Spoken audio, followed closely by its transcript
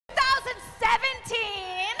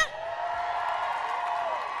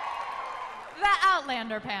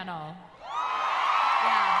Outlander panel.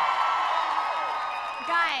 Yeah.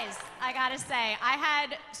 Guys, I gotta say, I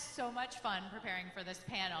had so much fun preparing for this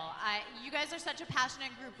panel. You guys are such a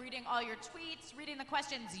passionate group, reading all your tweets, reading the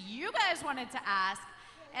questions you guys wanted to ask.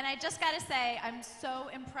 And I just gotta say, I'm so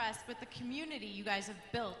impressed with the community you guys have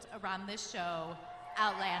built around this show,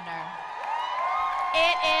 Outlander.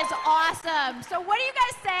 It is awesome. So what do you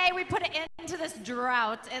guys say we put it into this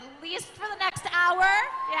drought, at least for the next hour?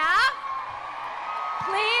 Yeah?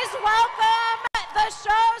 Please welcome the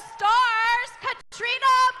show stars,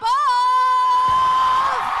 Caitriona Balfe.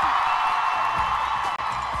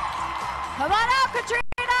 Come on out,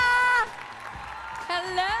 Caitriona.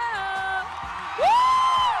 Hello. Woo!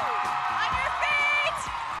 On your feet.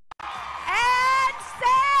 And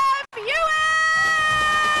Heughan.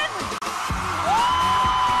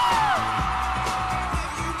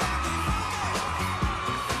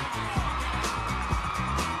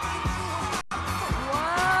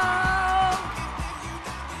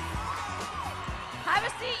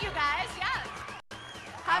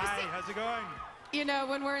 How's it going? You know,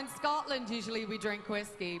 when we're in Scotland, usually we drink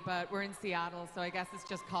whiskey, but we're in Seattle, so I guess it's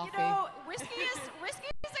just coffee. You know, whiskey is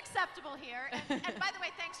acceptable here. And by the way,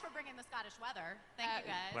 thanks for bringing the Scottish weather. Thank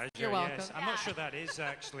you guys. Pleasure, You're welcome. yes. I'm not sure that is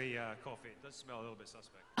actually coffee. It does smell a little bit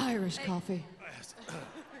suspect. Irish coffee.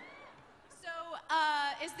 So,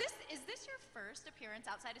 is this your first appearance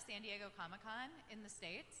outside of San Diego Comic-Con in the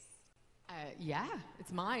States? Yeah,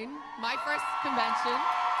 it's mine. My first convention.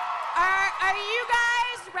 Are you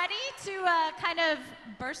guys ready to kind of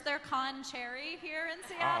burst their con cherry here in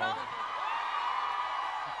Seattle? Oh.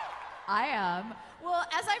 I am. Well,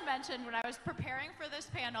 as I mentioned, when I was preparing for this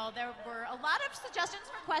panel, there were a lot of suggestions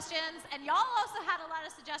for questions, and y'all also had a lot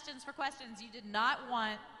of suggestions for questions you did not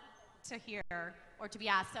want to hear or to be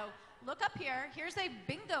asked. So look up here. Here's a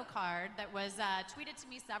bingo card that was tweeted to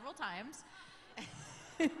me several times.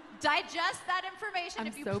 Digest that information.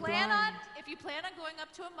 If you plan on going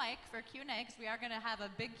up to a mic for Q&A, because we are going to have a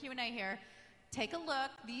big Q&A here, take a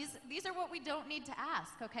look. These are what we don't need to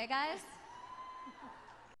ask, okay, guys?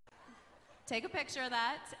 Take a picture of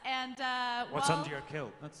that, and what's under your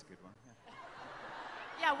kilt? That's a good one.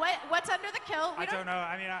 Yeah, what's under the kilt? I don't know.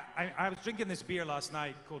 I mean, I was drinking this beer last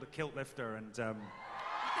night called a kilt lifter, and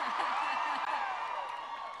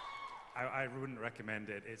I wouldn't recommend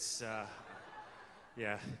it. It's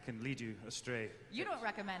yeah, it can lead you astray. You don't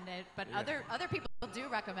recommend it, but Yeah. other people do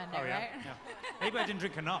recommend it, Oh, yeah? right? Yeah. Maybe I didn't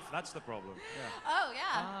drink enough. That's the problem. Yeah. Oh, yeah.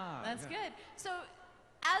 Ah, That's yeah. good. So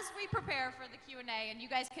as we prepare for the Q&A, and you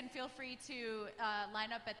guys can feel free to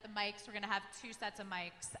line up at the mics. We're going to have 2 sets of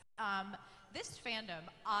mics. This fandom,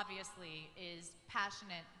 obviously, is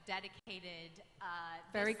passionate, dedicated.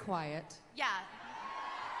 Very quiet. Yeah.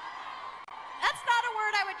 That's not a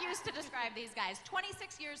word I would use to describe these guys.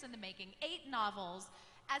 26 years in the making, 8 novels.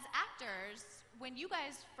 As actors, when you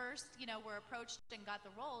guys first, were approached and got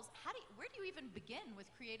the roles, where do you even begin with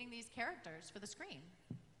creating these characters for the screen?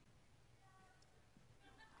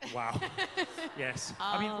 Wow. Yes.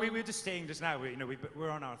 I mean, we were just saying just now,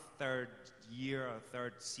 we're on our 3rd year, our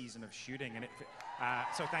 3rd season of shooting, and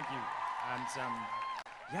so thank you. And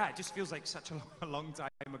yeah, it just feels like such a long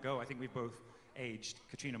time ago. I think we've both aged,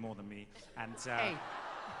 Caitriona more than me, and Hey.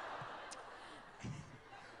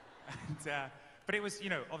 but it was,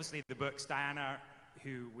 obviously the books. Diana,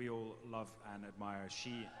 who we all love and admire,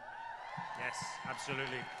 yes,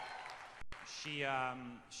 absolutely. She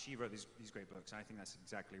wrote these great books, and I think that's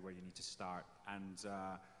exactly where you need to start. And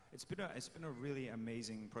it's been a really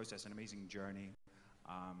amazing process, an amazing journey.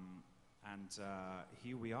 And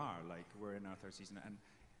here we are, like we're in our 3rd season, and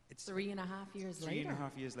it's 3.5 years later.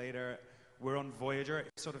 3.5 years later. We're on Voyager.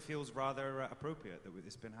 It sort of feels rather appropriate that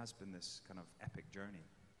has been this kind of epic journey.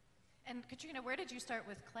 And Caitriona, where did you start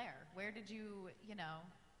with Claire? Where did you,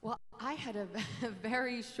 Well, I had a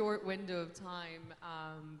very short window of time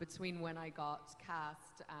between when I got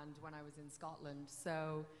cast and when I was in Scotland.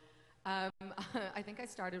 So I think I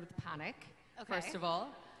started with Panic, first of all.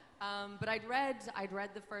 But I'd read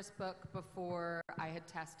the first book before I had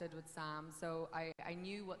tested with Sam, so I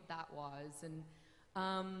knew what that was. And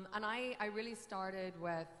I really started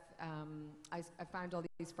with, I found all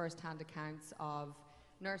these first-hand accounts of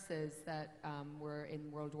nurses that were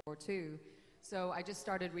in World War II. So I just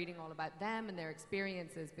started reading all about them and their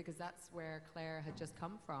experiences, because that's where Claire had just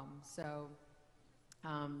come from. So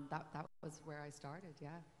that was where I started,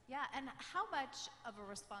 yeah. Yeah, and how much of a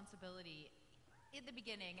responsibility in the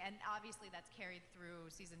beginning, and obviously that's carried through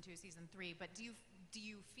season 2, season 3, but do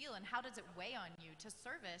you feel, and how does it weigh on you to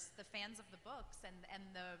service the fans of the books and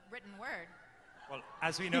the written word? Well,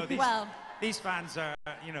 as we know, these fans are,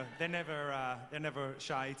 they're never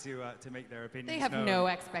shy to make their opinions They have known. no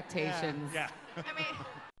expectations. Yeah. I mean,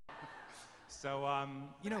 So,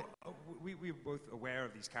 we were both aware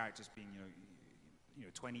of these characters being,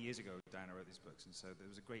 20 years ago, Diana wrote these books, and so there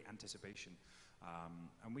was a great anticipation,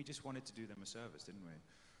 and we just wanted to do them a service, didn't we?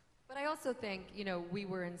 But I also think, we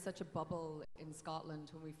were in such a bubble in Scotland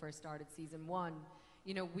when we first started season 1.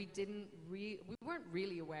 We weren't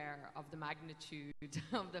really aware of the magnitude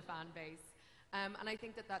of the fan base. And I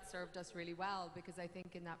think that served us really well, because I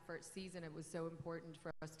think in that first season it was so important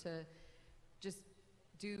for us to just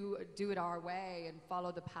do it our way and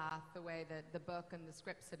follow the path the way that the book and the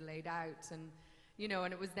scripts had laid out. And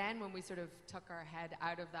and it was then when we sort of took our head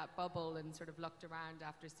out of that bubble and sort of looked around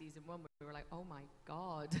after season 1, we were like, oh my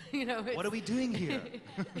God, What are we doing here?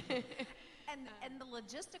 and the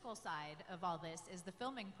logistical side of all this is the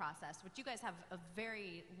filming process, which you guys have a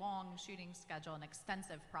very long shooting schedule, an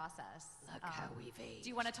extensive process. Look how we've aged. Do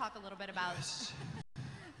you want to talk a little bit about?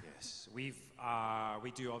 Yes, we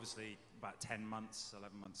do obviously about 10 months,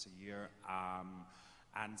 11 months a year,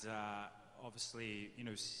 and obviously,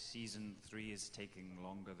 season 3 is taking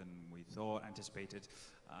longer than we anticipated.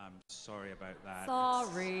 Sorry about that.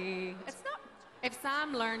 Sorry. It's not. If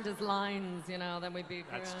Sam learned his lines, then we'd be.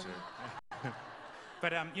 That's true.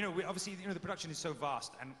 But we obviously, the production is so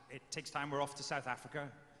vast, and it takes time. We're off to South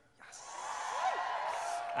Africa. Yes.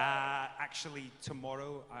 Actually,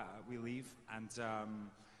 tomorrow we leave, and so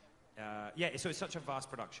it's such a vast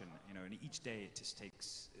production, and each day it just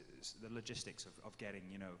takes the logistics of getting,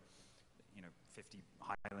 50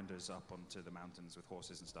 Highlanders up onto the mountains with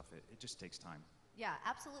horses and stuff. It just takes time. Yeah,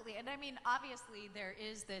 absolutely. And I mean, obviously, there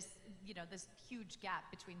is this, this huge gap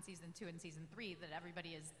between season 2 and season 3 that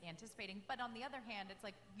everybody is anticipating. But on the other hand, it's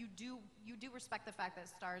like you do respect the fact that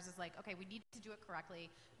Starz is like, okay, we need to do it correctly.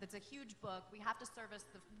 That's a huge book. We have to service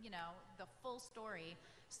the full story.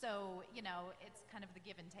 So, it's kind of the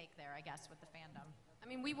give and take there, I guess, with the fandom. I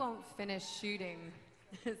mean, we won't finish shooting.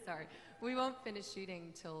 Sorry, we won't finish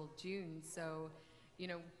shooting till June. So,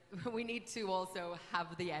 we need to also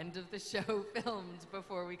have the end of the show filmed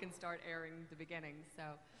before we can start airing the beginning. So,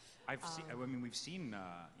 we've seen,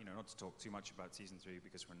 not to talk too much about season 3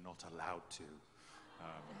 because we're not allowed to.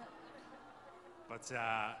 But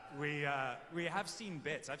we have seen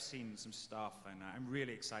bits. I've seen some stuff, and I'm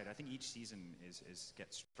really excited. I think each season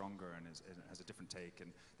gets stronger and has a different take,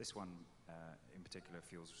 and this one in particular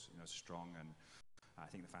feels strong, and I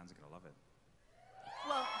think the fans are going to love it.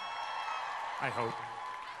 Well, I hope.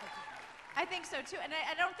 I think so too, and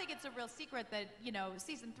I don't think it's a real secret that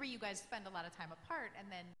season 3 you guys spend a lot of time apart, and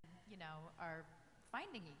then are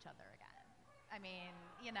finding each other again. I mean,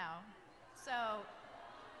 so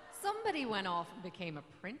somebody went off and became a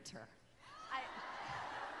printer.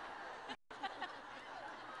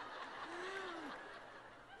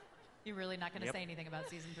 You're really not going to Yep. say anything about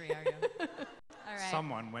season 3, are you? All right.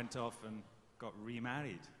 Someone went off and got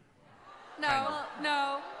remarried. No,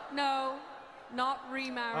 not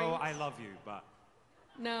remarried. Oh, I love you, but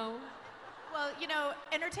No. Well,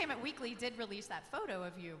 Entertainment Weekly did release that photo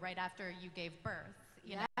of you right after you gave birth.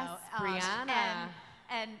 Yes, Brianna.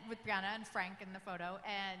 And with Brianna and Frank in the photo.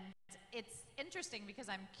 And it's interesting because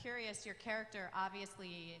I'm curious, your character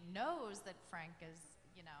obviously knows that Frank is,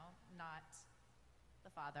 not the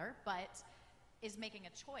father, but is making a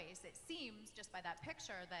choice. It seems, just by that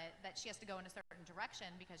picture, that she has to go in a certain direction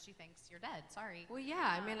because she thinks you're dead. Sorry. Well,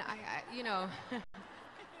 yeah, I mean, I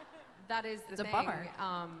that is the It's a thing. bummer.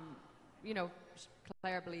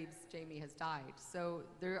 Claire believes Jamie has died, so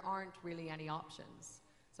there aren't really any options.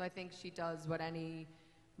 So I think she does what any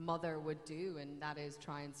mother would do, and that is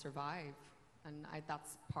try and survive. And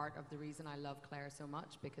that's part of the reason I love Claire so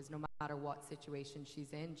much, because no matter what situation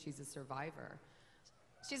she's in, she's a survivor.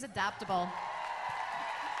 She's adaptable.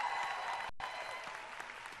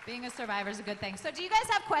 Being a survivor is a good thing. So do you guys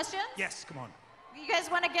have questions? yes, come on. You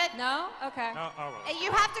guys want to get... No? Okay. Oh, well.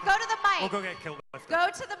 You have to go to the mic. We'll go get killed. Go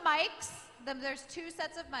to the mics. There's 2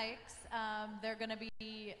 sets of mics. They're going to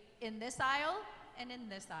be in this aisle and in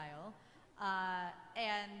this aisle.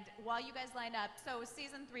 And while you guys line up, so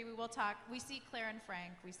season 3, we will talk. We see Claire and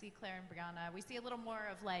Frank. We see Claire and Brianna. We see a little more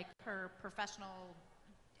of like her professional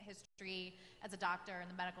history as a doctor in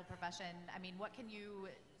the medical profession. I mean, what can you,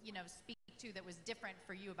 speak to that was different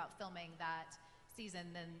for you about filming that season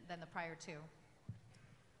than the prior 2?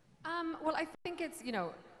 Well, I think it's,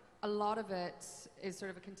 a lot of it is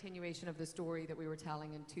sort of a continuation of the story that we were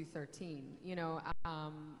telling in 213.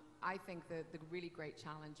 I think that the really great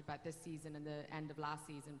challenge about this season and the end of last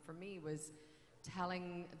season for me was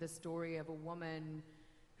telling the story of a woman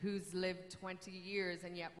who's lived 20 years,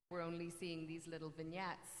 and yet we're only seeing these little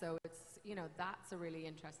vignettes. So it's, you know, that's a really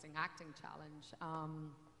interesting acting challenge.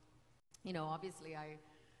 You know, obviously I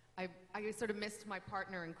sort of missed my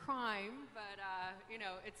partner in crime, but you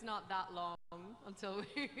know, it's not that long until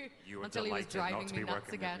until he was driving me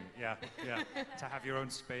nuts again. Yeah, yeah. To have your own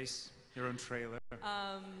space, your own trailer.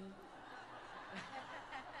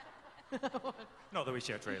 Not that we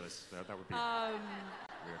share trailers. That would be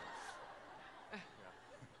weird.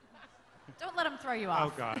 Don't let him throw you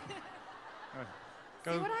off. Oh God.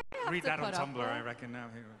 Go read that on Tumblr. I reckon now.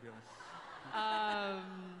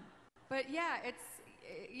 But yeah, it's,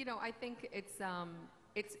 you know, I think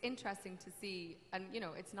it's interesting to see, and you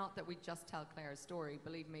know, it's not that we just tell Claire's story.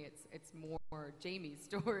 Believe me, it's more Jamie's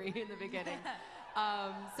story in the beginning.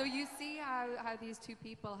 So you see how these two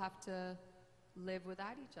people have to live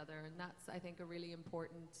without each other, and that's, I think, a really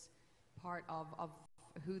important part of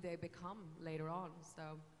who they become later on.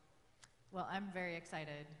 So. Well, I'm very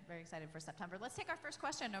excited for September. Let's take our first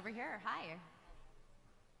question over here. Hi.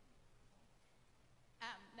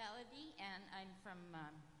 Melody, and I'm from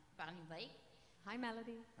Bonnie Lake. Hi,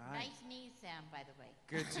 Melody. Hi. Nice knee, Sam, by the way.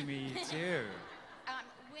 Good to meet you.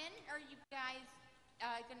 When are you guys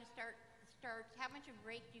going to start? How much of a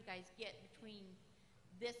break do you guys get between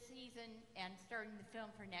this season and starting the film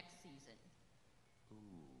for next season?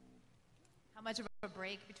 How much of a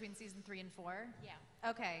break between season 3 and 4? Yeah.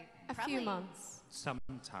 Okay. A few months.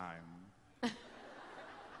 Sometime.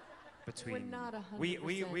 Between. We're not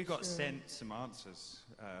 100% we got sure. sent some answers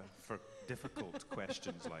for difficult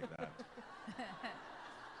questions like that.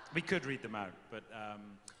 We could read them out, but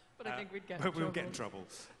I think we'd get in but we trouble. would get in trouble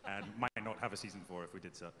and might not have a season 4 if we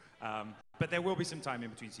did so. But there will be some time in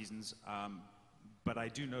between seasons. But I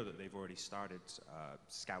do know that they've already started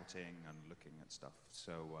scouting and looking at stuff.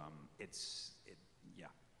 So yeah.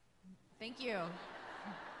 Thank you.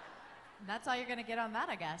 That's all you're going to get on that,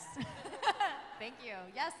 I guess. Thank you.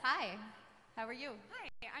 Yes, hi. How are you? Hi,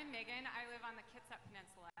 I'm Megan. I live on the Kitsap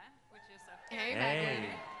Peninsula, which is a Hey, Hey.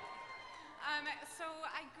 Megan. So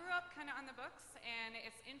I grew up kind of on the books, and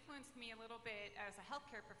it's influenced me a little bit as a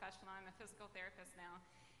healthcare professional. I'm a physical therapist now.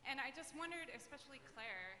 And I just wondered, especially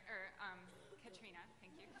Claire, or Caitriona,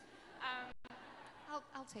 thank you.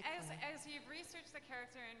 I'll take As Claire. you've researched the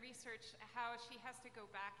character and researched how she has to go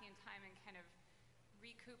back in time and kind of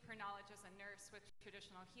recoup her knowledge as a nurse with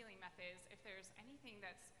traditional healing methods, if there's anything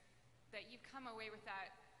that you've come away with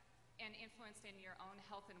that and influenced in your own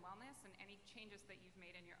health and wellness, and any changes that you've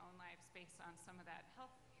made in your own lives based on some of that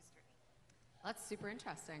health history. That's super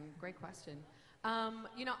interesting. Great question.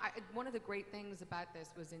 You know, one of the great things about this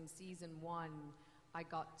was in season 1, I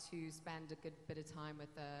got to spend a good bit of time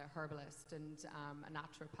with a herbalist and a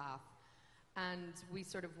naturopath. And we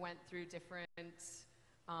sort of went through different,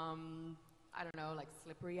 I don't know, like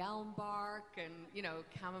slippery elm bark and, you know,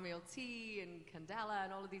 chamomile tea and candela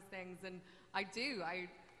and all of these things. And I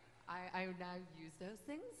now use those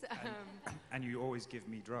things. And you always give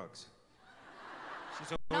me drugs.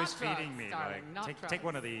 She's always feeding me, darling, like, take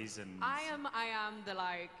one of these and. I am the,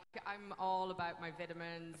 like, I'm all about my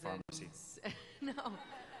vitamins. The pharmacy. No,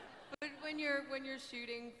 but when you're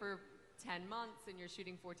shooting for 10 months and you're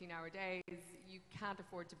shooting 14-hour days, you can't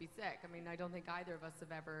afford to be sick. I mean, I don't think either of us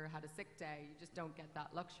have ever had a sick day. You just don't get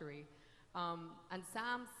that luxury. And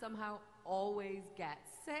Sam somehow always gets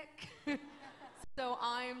sick. So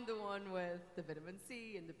I'm the one with the vitamin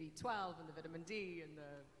C and the B12 and the vitamin D and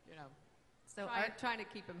the, you know, So trying to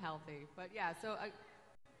keep him healthy. But yeah, so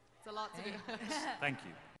it's a lot to do. Thank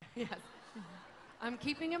you. Yes. I'm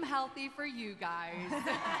keeping him healthy for you guys.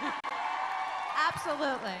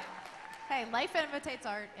 Absolutely. Hey, life imitates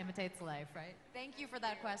art, imitates life, right? Thank you for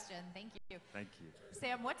that question. Thank you. Thank you.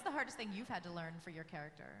 Sam, what's the hardest thing you've had to learn for your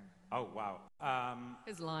character? Oh wow.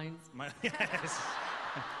 His lines. Yes.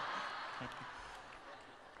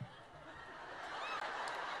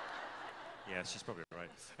 Yeah, she's probably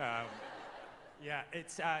right. Yeah,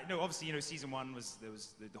 it's no. Obviously, you know, season 1 there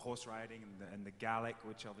was the horse riding and the Gallic,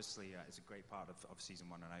 which obviously is a great part of season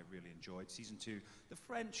 1, and I really enjoyed. Season 2, the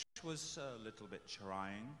French was a little bit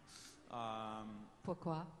trying.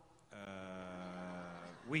 Pourquoi?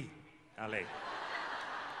 Oui, allez,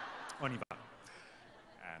 on y va,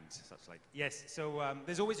 and such like. Yes, so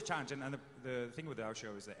there's always a challenge, and the thing with our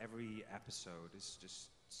show is that every episode is just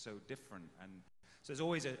so different, and so there's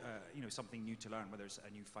always you know, something new to learn, whether it's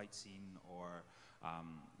a new fight scene or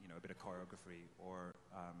you know, a bit of choreography or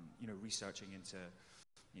you know, researching into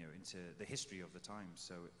the history of the time.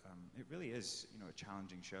 So it really is, you know, a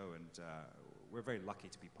challenging show, and we're very lucky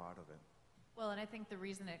to be part of it. Well, and I think the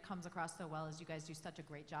reason it comes across so well is you guys do such a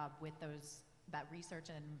great job with those that research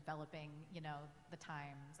and enveloping, you know, the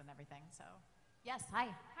times and everything. So, yes, hi.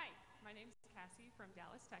 Hi, my name's Cassie from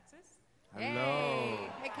Dallas, Texas. Hello.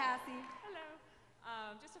 Hey, Cassie. Hello.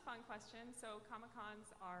 Just a fun question. So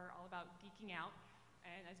Comic-Cons are all about geeking out,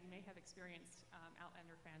 and as you may have experienced,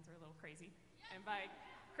 Outlander fans are a little crazy. And by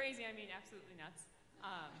crazy, I mean absolutely nuts.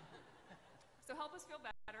 So help us feel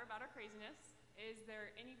better about our craziness. Is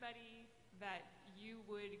there anybody that you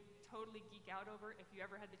would totally geek out over if you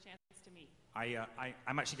ever had the chance to meet?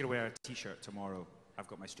 I'm actually going to wear a T-shirt tomorrow. I've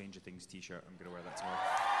got my Stranger Things T-shirt. I'm going to wear that tomorrow.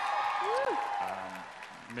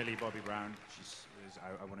 Millie Bobby Brown.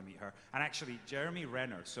 I want to meet her. And actually, Jeremy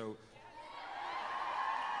Renner. So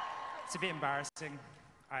it's a bit embarrassing.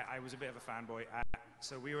 I was a bit of a fanboy.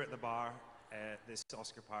 So we were at the bar at this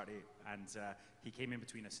Oscar party, and he came in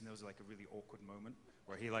between us, and there was like a really awkward moment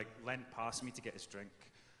where he like leant past me to get his drink,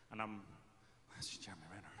 and it's Jeremy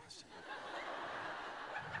Renner.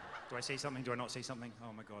 Do I say something? Do I not say something?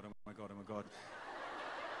 Oh my god, oh my god, oh my god.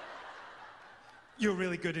 You're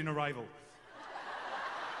really good in Arrival.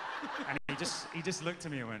 And he just looked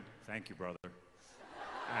at me and went, "Thank you, brother,"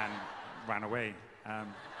 and ran away.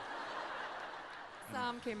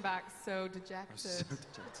 Sam came back so dejected. So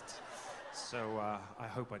dejected. So I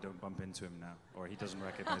hope I don't bump into him now, or he doesn't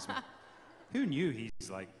recognize me. Who knew he's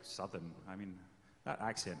like Southern? I mean, that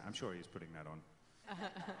accent, I'm sure he's putting that on.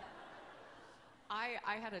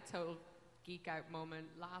 I had a total geek out moment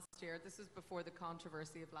last year. This was before the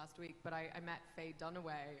controversy of last week, but I met Faye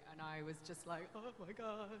Dunaway, and I was just like, oh my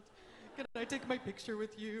god, can I take my picture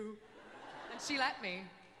with you? And she let me,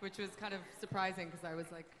 which was kind of surprising because I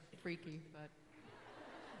was like freaky, but...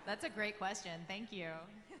 That's a great question. Thank you.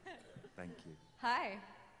 Thank you. Hi.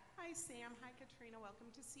 Hi, Sam. Hi, Caitriona. Welcome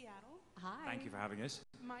to Seattle. Hi. Thank you for having us.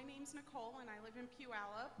 My name's Nicole, and I live in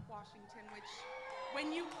Puyallup, Washington, which, when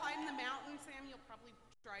you climb the mountain, Sam, you'll probably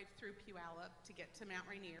drive through Puyallup to get to Mount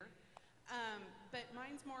Rainier. But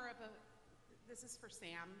mine's more of a, this is for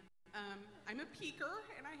Sam. I'm a peaker,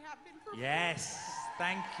 and I have been for Yes,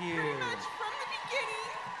 thank you. pretty much from the beginning.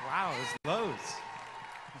 Wow, there's loads.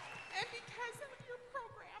 And because of your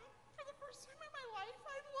program, for the first time in my life,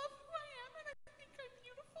 I love who I am, and I think I'm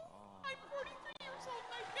beautiful. I'm 43 years old,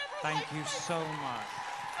 and I've never Thank liked you myself. so much.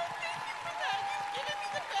 So thank you for that. You've given me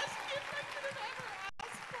the best gift I could have ever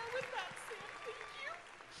asked for with that, Sam. Thank you.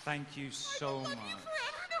 Thank you so I will love you much.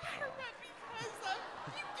 forever, no matter what, because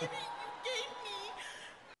you gave me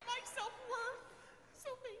my self-worth. So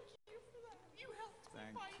thank you for that. You helped me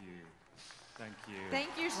Thank find you. Thank you.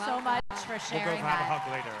 Thank you so much for We'll go sharing have a that. hug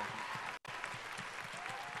later.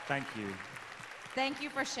 Thank you. Thank you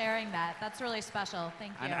for sharing that. That's really special.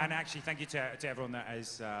 Thank you. And actually, thank you to everyone that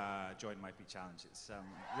has joined My Peak Challenge. It's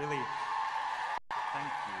really,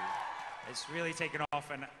 thank you. It's really taken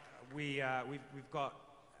off, and we've got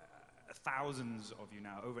thousands of you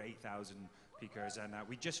now, over 8,000 peakers, and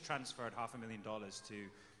we just transferred $500,000 to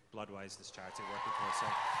Bloodwise, this charity we're working for. So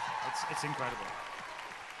it's incredible.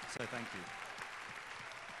 So thank you.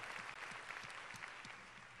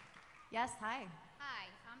 Yes, hi. Hi,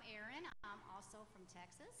 I'm Erin. I'm also from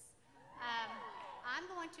Texas. I'm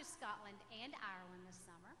going to Scotland and Ireland this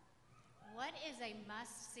summer. What is a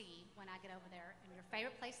must-see when I get over there, and your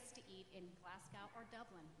favorite places to eat in Glasgow or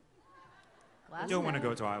Dublin? You don't want to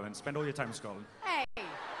go to Ireland. Spend all your time in Scotland. Hey.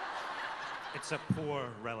 It's a poor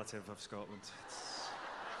relative of Scotland. It's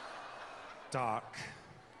dark,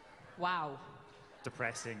 Wow.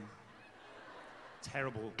 depressing,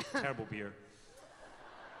 terrible, terrible beer.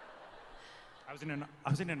 I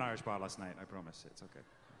was in an Irish bar last night. I promise. It's okay.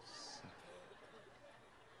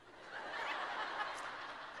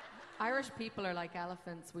 Irish people are like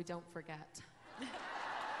elephants, we don't forget.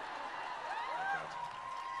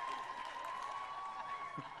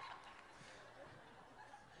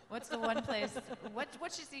 What's the one place?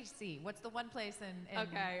 What should he see? What's the one place in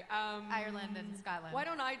Okay. Ireland and Scotland? Why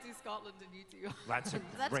don't I do Scotland and you do? That's a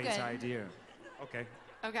That's great good. idea. Okay.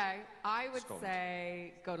 Okay, I would Scotland.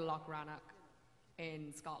 say go to Loch Rannoch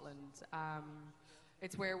in Scotland.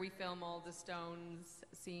 It's where we film all the Stones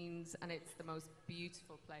scenes, and it's the most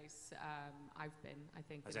beautiful place I've been, I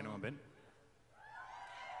think. Has in anyone all- been?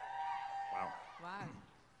 Wow. Wow.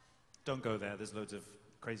 Don't go there. There's loads of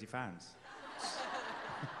crazy fans.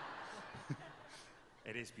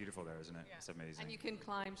 It is beautiful there, isn't it? Yeah. It's amazing. And you can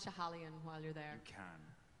climb Schiehallion while you're there. You can.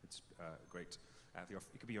 It's great.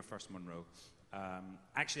 It could be your first Munro.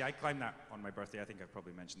 Actually, I climbed that on my birthday. I think I've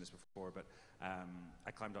probably mentioned this before, but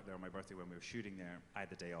I climbed up there on my birthday when we were shooting there. I had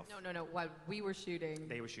the day off. No. While we were shooting.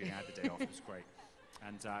 They were shooting. I had the day off. It was great.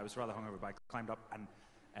 And I was rather hungover, but I climbed up, and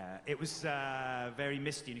It was very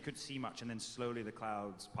misty and you couldn't see much, and then slowly the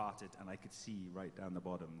clouds parted and I could see right down the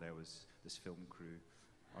bottom there was this film crew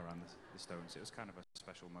around the stones. It was kind of a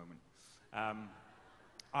special moment.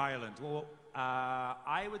 Ireland. Well,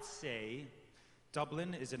 I would say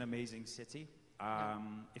Dublin is an amazing city.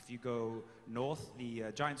 If you go north,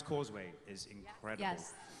 the Giant's Causeway is incredible.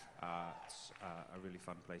 Yes. It's a really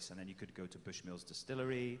fun place. And then you could go to Bushmills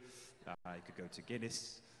Distillery. You could go to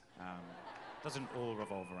Guinness. Doesn't all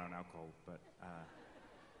revolve around alcohol, but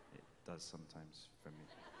it does sometimes for me.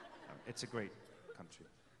 It's a great country.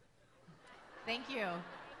 Thank you.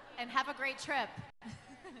 And have a great trip.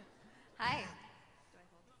 Hi. Do I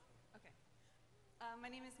hold it? Okay. My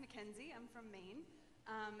name is Mackenzie. I'm from Maine.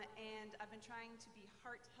 And I've been trying to be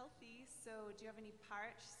heart healthy, so do you have any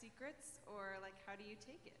porridge secrets, or like how do you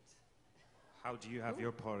take it? How do you have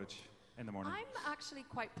your porridge in the morning? I'm actually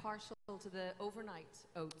quite partial to the overnight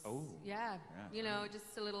oats. Oh. Yeah. Yeah. You know,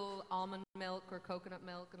 just a little almond milk or coconut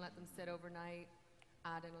milk and let them sit overnight.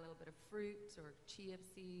 Add in a little bit of fruit or chia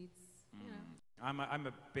seeds. You know. I'm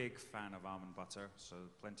a big fan of almond butter, so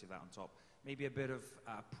plenty of that on top. Maybe a bit of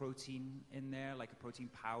protein in there, like a protein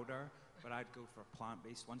powder, but I'd go for a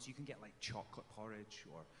plant-based one. So you can get like chocolate porridge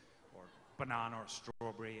or banana or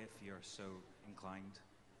strawberry if you're so inclined.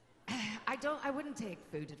 I wouldn't take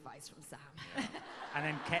food advice from Sam. Yeah. And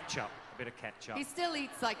then ketchup, a bit of ketchup. He still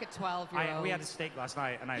eats like a 12-year-old. We had a steak last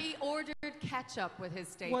night, and He ordered ketchup with his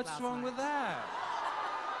steak What's last wrong night. with that?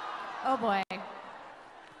 Oh boy.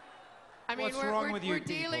 I mean, What's wrong with you we're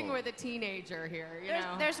dealing people? with a teenager here, you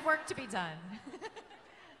know. There's work to be done.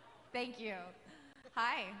 Thank you.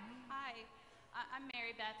 Hi. Hi, I'm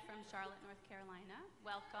Mary Beth from Charlotte, North Carolina.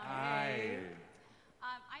 Welcome. Hi.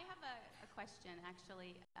 I have a question,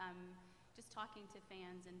 actually. Just talking to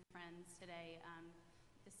fans and friends today,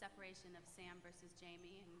 the separation of Sam versus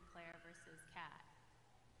Jamie and Claire versus Kat.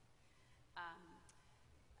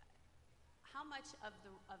 How much of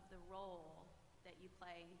the role that you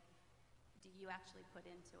play do you actually put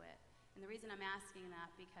into it? And the reason I'm asking that,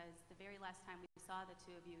 because the very last time we saw the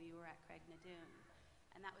two of you, you were at Craig Nadoon.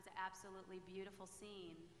 And that was an absolutely beautiful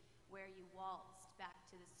scene where you waltzed back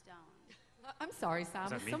to the stone. I'm sorry, Sam.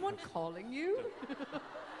 that Is me? someone calling you?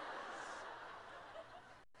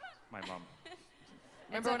 My mom.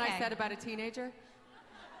 Remember when I okay. said about a teenager?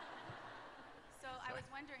 So I was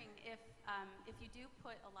wondering if you do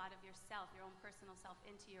put a lot of yourself, your own personal self,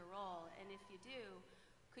 into your role, and if you do,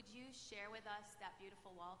 could you share with us that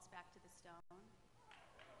beautiful waltz back to the stone?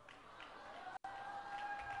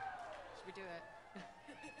 Should we do it?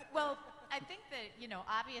 Well, I think that, you know,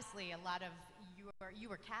 obviously a lot of you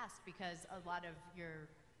were cast because a lot of your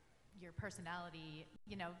personality,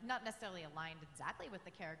 you know, not necessarily aligned exactly with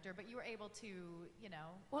the character, but you were able to, you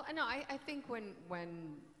know. Well, I know. I think when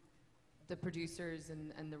the producers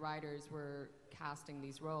and the writers were casting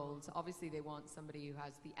these roles, obviously they want somebody who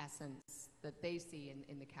has the essence that they see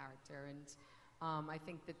in the character, and I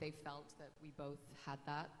think that they felt that we both had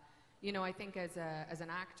that. You know, I think as an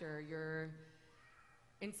actor,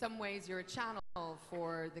 in some ways you're a channel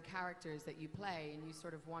for the characters that you play, and you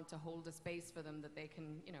sort of want to hold a space for them that they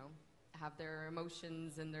can, you know, have their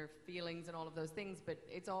emotions and their feelings and all of those things, but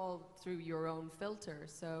it's all through your own filter.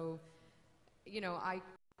 So, you know,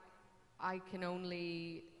 I can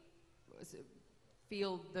only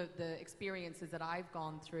feel the experiences that I've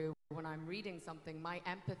gone through when I'm reading something. My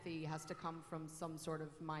empathy has to come from some sort of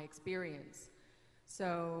my experience.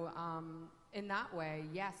 So in that way,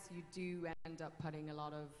 yes, you do end up putting a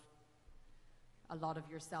lot of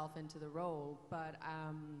yourself into the role, but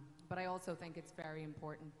I also think it's very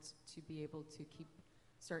important to be able to keep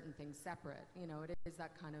certain things separate. You know, it is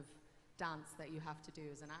that kind of dance that you have to do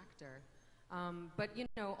as an actor. But you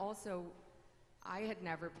know, also, I had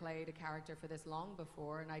never played a character for this long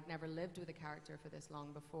before, and I'd never lived with a character for this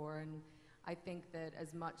long before, and I think that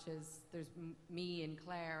as much as there's me and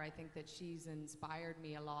Claire, I think that she's inspired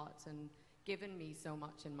me a lot and given me so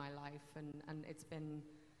much in my life, and it's been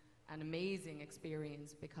an amazing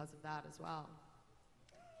experience because of that as well.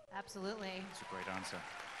 Absolutely. That's a great answer.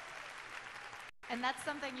 And that's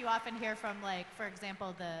something you often hear from, like, for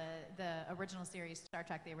example, the original series, Star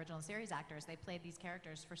Trek, the original series actors. They played these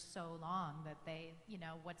characters for so long that they, you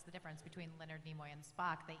know, what's the difference between Leonard Nimoy and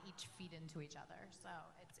Spock? They each feed into each other. So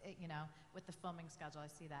you know, with the filming schedule, I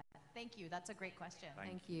see that. Thank you. That's a great question.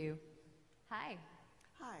 Thank you. Hi.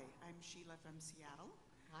 Hi, I'm Sheila from Seattle.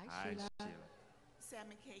 Hi, Hi, Sheila. Sheila. Sam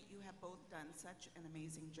and Kate, you have both done such an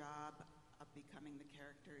amazing job of becoming the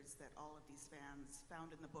characters that all of these fans found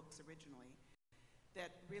in the books originally,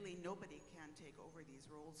 that really nobody can take over these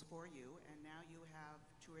roles for you, and now you have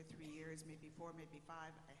 2 or 3 years, maybe 4, maybe 5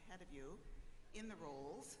 ahead of you, in the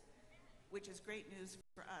roles, which is great news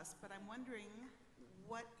for us, but I'm wondering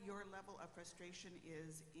what your level of frustration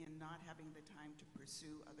is in not having the time to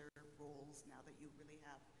pursue other roles now that you really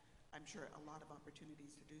have, I'm sure, a lot of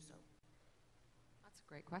opportunities to do so. That's a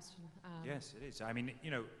great question. Yes, it is. I mean,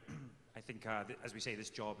 I think, as we say, this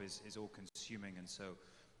job is all-consuming, and so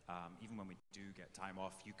even when we do get time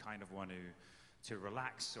off, you kind of want to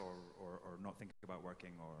relax or not think about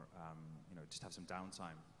working or just have some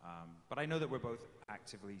downtime. But I know that we're both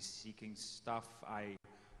actively seeking stuff. I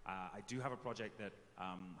do have a project that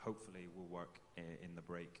hopefully will work in the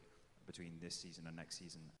break between this season and next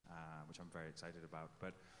season, which I'm very excited about.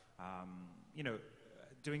 But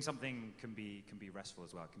doing something can be restful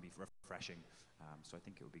as well. It can be refreshing. So I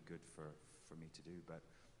think it would be good for me to do. But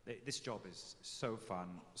this job is so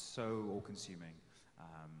fun, so all-consuming,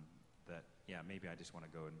 that maybe I just want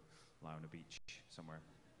to go and lie on a beach somewhere.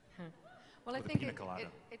 Well, I think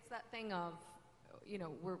it's that thing of,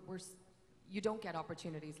 you don't get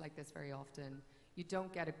opportunities like this very often. You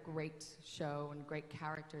don't get a great show and great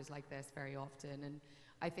characters like this very often. And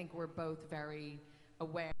I think we're both very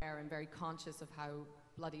aware and very conscious of how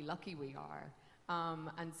bloody lucky we are.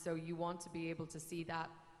 And so you want to be able to see that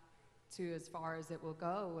to as far as it will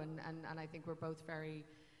go. And I think we're both very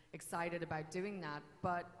excited about doing that.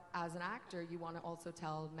 But as an actor, you want to also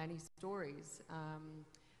tell many stories.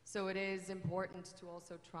 So it is important to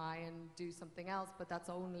also try and do something else, but that's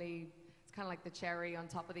only, it's kind of like the cherry on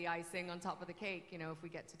top of the icing on top of the cake, if we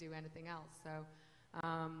get to do anything else. So,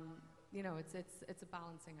 it's a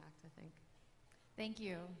balancing act, I think. Thank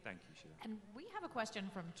you. Thank you, Sheila. And we have a question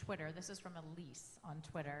from Twitter. This is from Elise on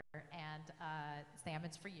Twitter. And Sam,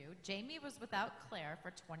 it's for you. Jamie was without Claire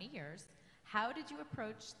for 20 years. How did you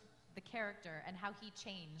approach the character and how he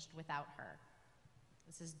changed without her?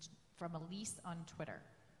 This is from Elise on Twitter.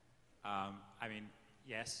 I mean,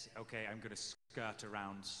 yes, okay, I'm going to skirt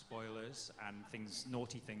around spoilers and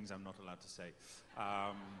naughty things I'm not allowed to say.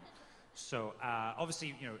 So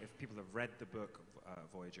obviously, if people have read the book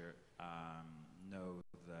Voyager, know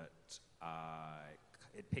that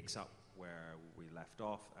it picks up where we left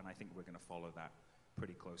off, and I think we're going to follow that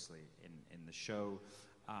pretty closely in the show.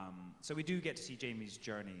 So we do get to see Jamie's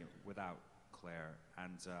journey without Claire,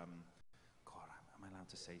 and God, am I allowed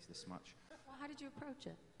to say this much? Well, how did you approach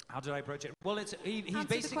it? How did I approach it? Well, he's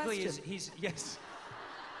basically yes.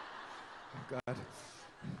 Oh God.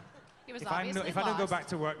 He was if obviously I don't go back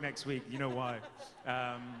to work next week, you know why.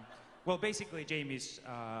 Well, basically, Jamie's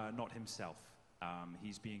not himself.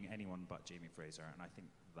 He's being anyone but Jamie Fraser, and I think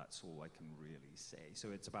that's all I can really say. So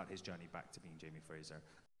it's about his journey back to being Jamie Fraser.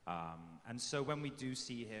 And so when we do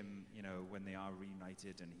see him, when they are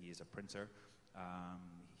reunited and he is a printer,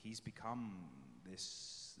 he's become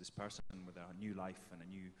this person with a new life and a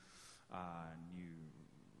new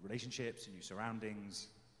relationships and new surroundings,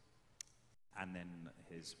 and then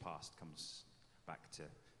his past comes back to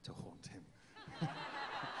haunt him.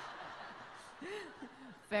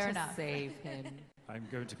 Fair enough. Save him. I'm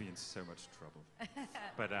going to be in so much trouble.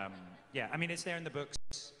 But I mean, it's there in the books,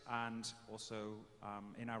 and also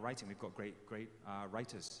in our writing. We've got great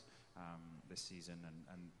writers this season,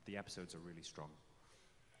 and the episodes are really strong.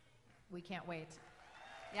 We can't wait.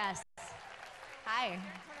 Yes. Hi.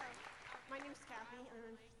 Hello. My name's Kathy, and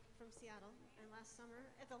I'm from Seattle. And last summer,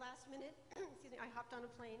 at the last minute, I hopped on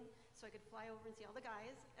a plane so I could fly over and see all the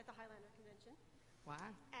guys at the Highlander convention. Wow.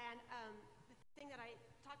 And the thing that I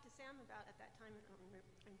talked to Sam about at that time,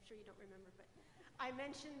 I'm sure you don't remember, but I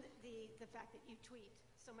mentioned the fact that you tweet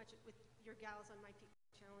so much with your gals on My Peak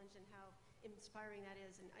Challenge and how inspiring that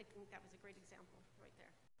is, and I think that was a great example right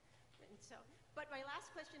there. And so, but my last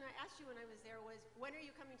question I asked you when I was there was, when are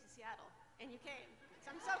you coming to Seattle? And you came. So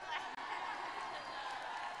I'm so glad.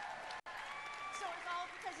 So it's all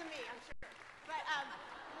because of me, I'm sure. But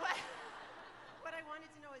what I wanted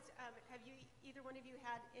to know is, have you, either one of you,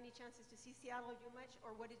 had any chances to see Seattle or do much,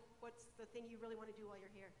 or what's the thing you really want to do while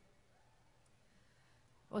you're here?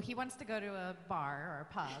 Well, he wants to go to a bar or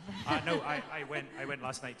a pub. No, I went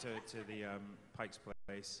last night to the Pike's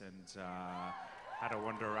Place and had a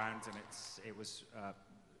wander around, and it was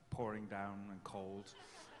pouring down and cold,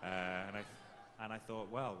 and I thought,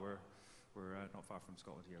 well, we're not far from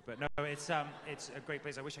Scotland here. But no, it's a great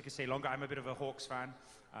place. I wish I could stay longer. I'm a bit of a Hawks fan.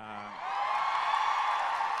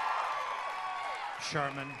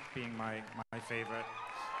 Sherman being my favorite.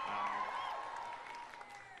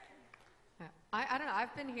 I don't know.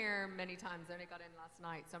 I've been here many times. I only got in last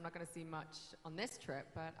night, so I'm not going to see much on this trip.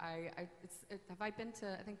 But have I been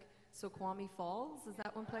to, I think, Snoqualmie Falls? Is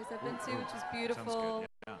that one place I've been to, which is beautiful. Sounds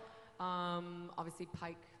good, yeah. Obviously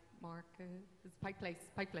Pike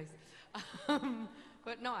Place.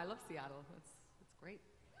 But no, I love Seattle. Great.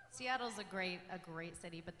 Seattle's a great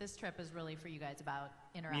city, but this trip is really for you guys about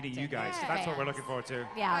interacting. Meeting you guys. with That's what we're fans. looking forward to.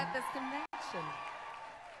 Yeah. At this convention.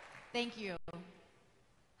 Thank you.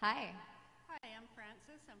 Hi. Hi, I'm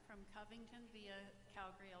Frances. I'm from Covington via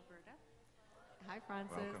Calgary, Alberta. Hi,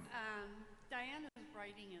 Frances. Welcome. Diana's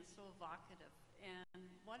writing is so evocative, and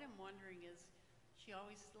what I'm wondering is she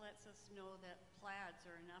always lets us know that plaids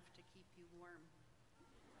are enough to keep you warm.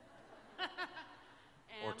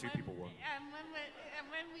 Or two people warm. And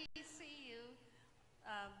when we see you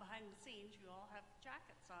behind the scenes, you all have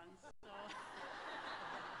jackets on. So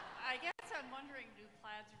I guess I'm wondering, do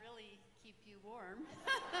plaids really keep you warm?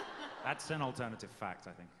 That's an alternative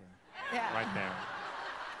fact, I think. Yeah. Right there.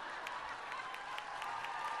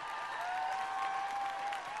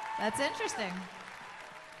 That's interesting.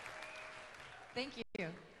 Thank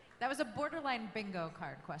you. That was a borderline bingo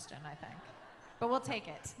card question, I think. But we'll take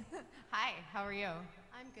it. Hi, how are you?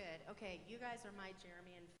 I'm good. Okay, you guys are my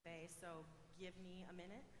Jeremy and Faye, so give me a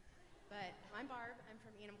minute. But I'm Barb. I'm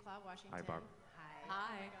from Enumclaw, Washington. Hi, Barb. Hi.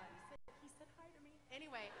 Hi. Oh my God, he said hi to me.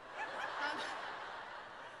 Anyway,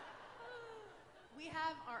 we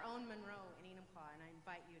have our own Monroe in Enumclaw, and I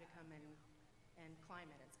invite you to come and climb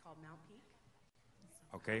it. It's called Mount Peak. So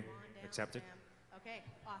Okay, come on down, accepted. Sam. Okay,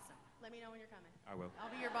 awesome. Let me know when you're coming. I will.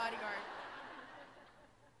 I'll be your bodyguard.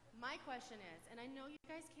 My question is, and I know you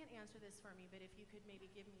guys can't answer this for me, but if you could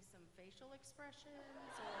maybe give me some facial expressions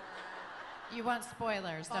or You want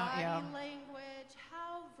spoilers, don't body you? language,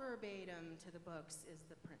 how verbatim to the books is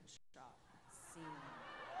the print shop scene?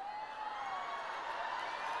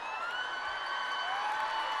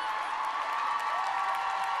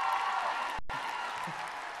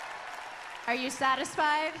 Are you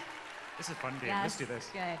satisfied? This is a fun game. Yes. Let's do this.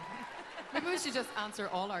 Good. Maybe we should just answer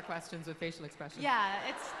all our questions with facial expressions. Yeah,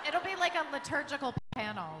 it'll be like a liturgical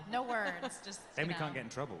panel. No words, just Then you we know. can't get in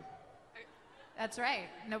trouble. That's right.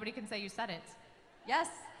 Nobody can say you said it. Yes.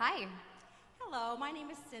 Hi. Hello, my name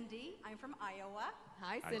is Cindy. I'm from Iowa.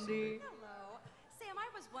 Hi, Hi, Cindy. Cindy. Hello. Sam, I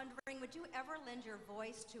was wondering, would you ever lend your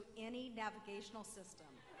voice to any navigational system?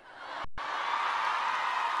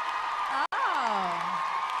 Oh.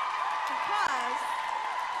 Because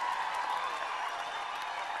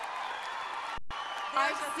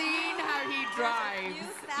I've seen how he drives.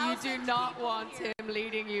 few You do thousand not people want here. him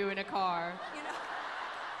leading you in a car. you know,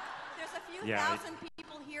 there's a few Yeah, thousand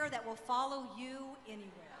people here that will follow you anywhere.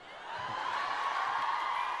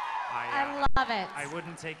 I love it. I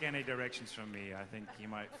wouldn't take any directions from me. I think you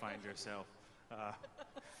might find yourself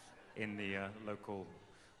in the local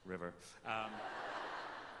river.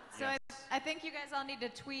 So yes. I think you guys all need to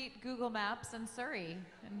tweet Google Maps and Surrey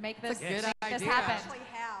and make That's this, a good make this idea. happen. I actually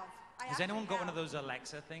have. Has anyone got one of those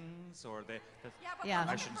Alexa things, or the Yeah, but Yeah. we're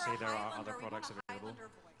I looking shouldn't for say a there are Highlander. other We products want a available. Highlander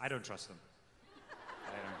voice. I don't trust them.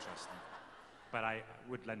 I don't trust them. But I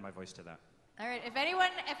would lend my voice to that. All right, if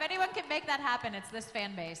anyone can make that happen, it's this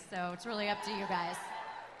fan base. So it's really up to you guys.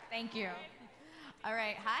 Thank you. All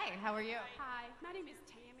right, hi. How are you? Hi, my name is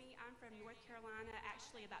Tammy. I'm from North Carolina,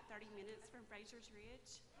 actually about 30 minutes from Fraser's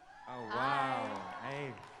Ridge. Oh wow!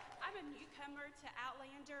 Hey. I'm a newcomer to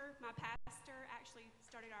Outlander. My pastor actually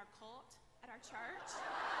started our cult at our church.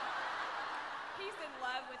 He's in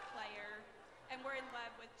love with Claire, and we're in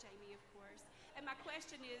love with Jamie, of course. And my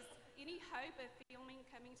question is, any hope of filming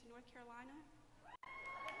coming to North Carolina?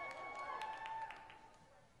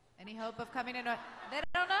 Any hope of coming in? They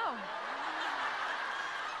don't know.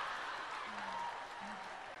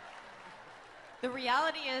 The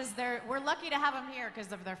reality is we're lucky to have them here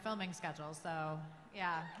because of their filming schedule. So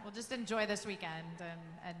yeah, we'll just enjoy this weekend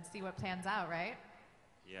and see what plans out, right?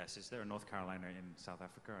 Yes. Is there a North Carolina in South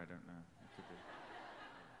Africa? I don't know. It could be.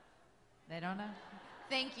 They don't know.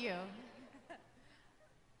 Thank you.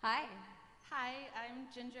 Hi. Hi, I'm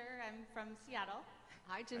Ginger. I'm from Seattle.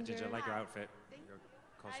 Hi, I did you like your outfit? Thank Your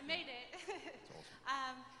I costume. made it. It's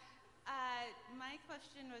awesome. My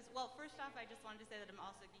question was, well, first off, I just wanted to say that I'm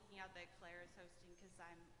also geeking out that Claire is hosting because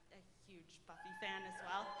I'm a huge Buffy fan as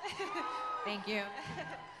well. Thank you.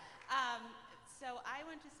 So I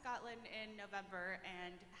went to Scotland in November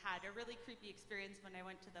and had a really creepy experience when I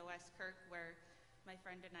went to the West Kirk, where my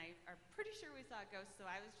friend and I are pretty sure we saw a ghost. So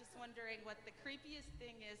I was just wondering what the creepiest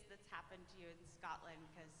thing is that's happened to you in Scotland,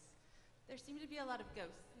 because there seem to be a lot of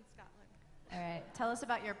ghosts in Scotland. All right. Tell us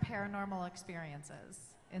about your paranormal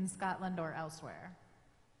experiences in Scotland or elsewhere,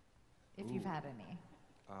 if you've had any.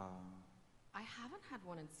 I haven't had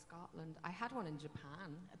one in Scotland. I had one in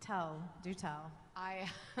Japan. Do tell. I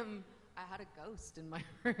had a ghost in my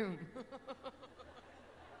room.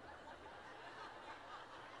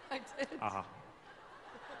 I did. Uh-huh.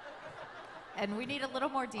 And we need a little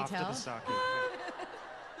more detail. After the sake.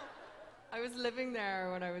 I was living there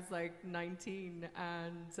when I was like 19,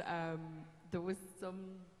 and there was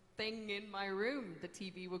something in my room. The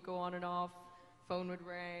TV would go on and off, phone would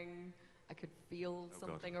ring, I could feel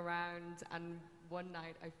something around, and one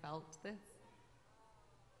night I felt this.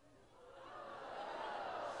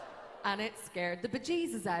 And it scared the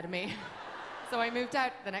bejesus out of me. So I moved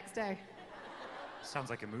out the next day. Sounds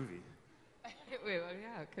like a movie. Well,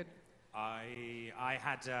 yeah, it could. I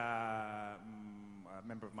had a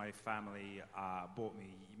member of my family bought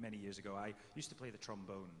me many years ago. I used to play the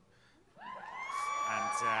trombone,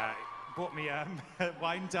 and bought me a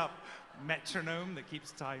wind-up metronome that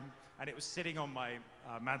keeps time, and it was sitting on my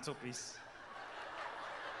mantelpiece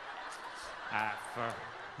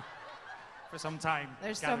for some time.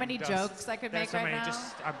 There's so many jokes I could make right now.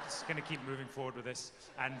 I'm just going to keep moving forward with this,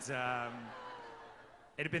 and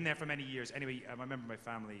it had been there for many years. Anyway, I remember my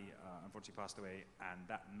family unfortunately passed away, and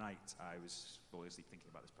that night I was falling asleep thinking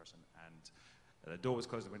about this person, and the door was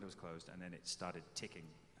closed, the window was closed, and then it started ticking,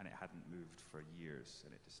 and it hadn't moved for years,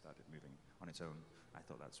 and it just started moving on its own. I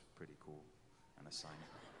thought that's pretty cool, and a sign.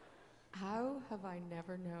 How have I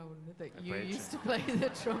never known that you used to play the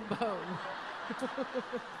trombone?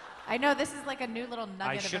 I know, this is like a new little nugget of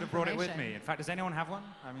information. I should have brought it with me. In fact, does anyone have one?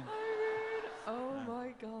 I mean, oh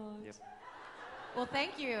my God. Yep. Well,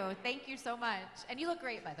 thank you. Thank you so much. And you look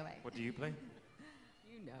great, by the way. What do you play?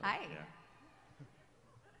 You know. Hi. Yeah.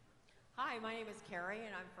 Hi, my name is Carrie,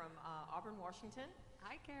 and I'm from Auburn, Washington.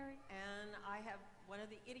 Hi, Carrie. And I have one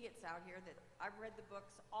of the idiots out here that I've read the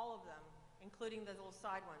books, all of them, including the little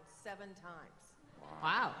side ones, 7 times.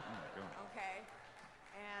 Wow. Oh my God. Okay.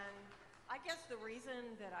 And I guess the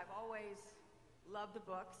reason that I've always loved the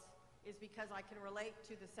books is because I can relate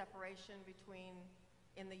to the separation between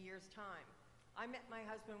in the year's time. I met my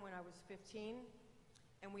husband when I was 15,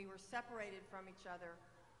 and we were separated from each other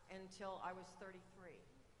until I was 33.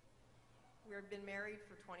 We had been married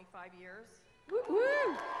for 25 years.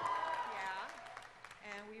 Woo-woo!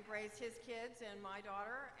 Yeah. And we've raised his kids and my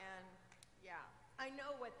daughter, and yeah. I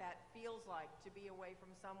know what that feels like, to be away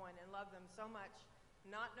from someone and love them so much,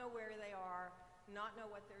 not know where they are, not know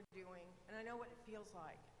what they're doing, and I know what it feels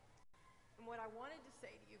like. And what I wanted to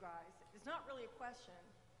say to you guys is not really a question,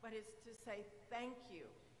 but it's to say thank you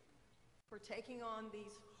for taking on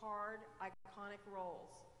these hard, iconic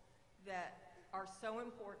roles that are so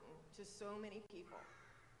important to so many people.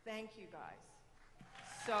 Thank you guys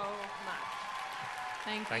so much.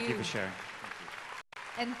 Thank you for sharing. Thank you.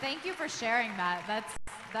 And thank you for sharing that.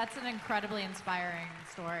 That's an incredibly inspiring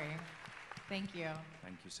story. Thank you.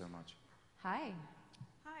 Thank you so much. Hi.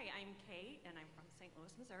 Hi, I'm Kate, and I'm from St.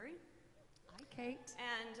 Louis, Missouri. Hi, Kate.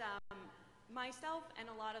 And myself and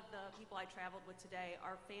a lot of the people I traveled with today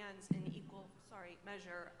are fans in equal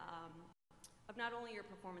measure of not only your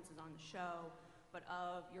performances on the show, but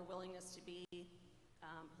of your willingness to be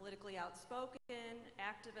politically outspoken,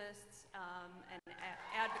 activists, and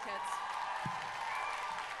advocates.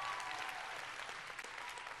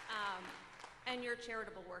 And your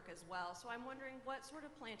charitable work as well. So I'm wondering what sort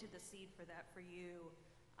of planted the seed for that for you,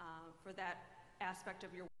 for that aspect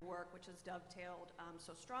of your work, which has dovetailed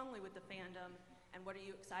so strongly with the fandom, and what are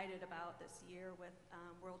you excited about this year with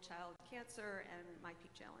World Child Cancer and My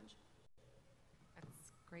Peak Challenge?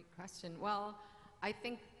 That's a great question. Well, I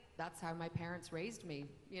think that's how my parents raised me.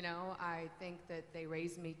 You know, I think that they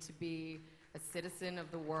raised me to be a citizen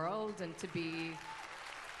of the world and to be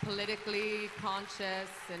politically conscious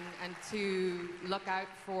and to look out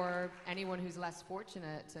for anyone who's less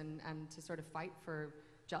fortunate and to sort of fight for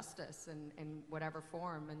justice in whatever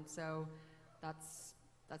form. And so that's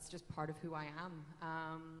just part of who I am.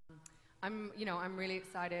 I'm really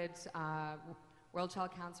excited. World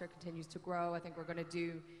Child Cancer continues to grow. I think we're going to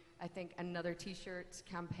do, another T-shirt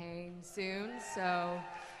campaign soon. So,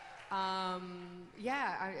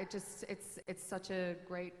 it's such a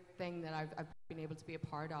great thing that I've been able to be a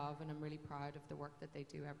part of, and I'm really proud of the work that they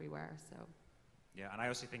do everywhere. So. Yeah, and I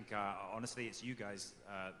also think, honestly, it's you guys.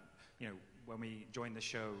 When we joined the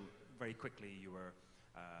show, very quickly you were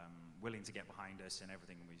willing to get behind us and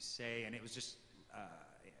everything we say, and it was just,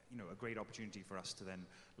 a great opportunity for us to then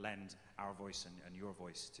lend our voice and your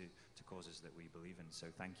voice to causes that we believe in. So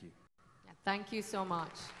thank you. Yeah, thank you so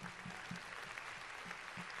much.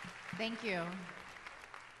 Thank you.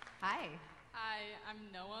 Hi. Hi, I'm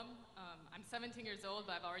Noam. I'm 17 years old,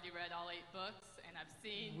 but I've already read all 8 books, and I've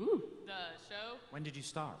seen the show. When did you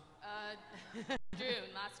start?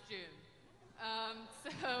 Last June.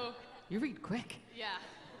 So. You read quick. Yeah.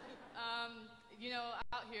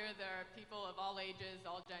 Out here there are people of all ages,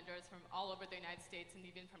 all genders, from all over the United States and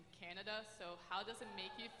even from Canada. So how does it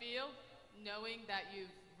make you feel knowing that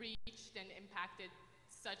you've reached and impacted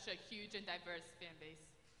such a huge and diverse fan base?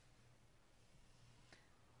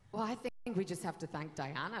 Well, I think we just have to thank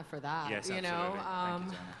Diana for that. Yes, you absolutely. know,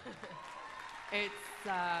 Thank you,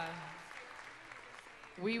 Diana.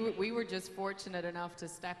 we were just fortunate enough to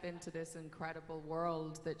step into this incredible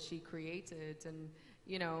world that she created, and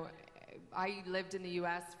you know, I lived in the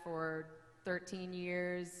U.S. for 13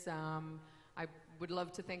 years. I would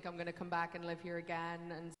love to think I'm going to come back and live here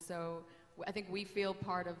again, and so I think we feel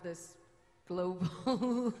part of this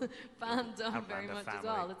global fandom very much family, as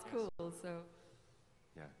well. It's yes. cool. So.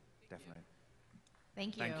 Yeah, definitely.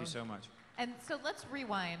 Thank you. Thank you so much. And so let's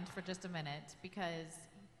rewind for just a minute because,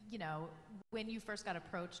 you know, when you first got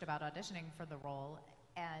approached about auditioning for the role,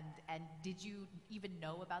 and did you even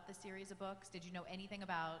know about the series of books? Did you know anything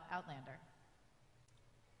about Outlander?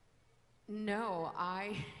 No,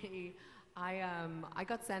 I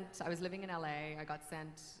got sent, I was living in LA, I got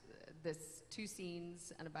sent this 2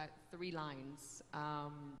 scenes and about 3 lines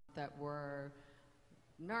that were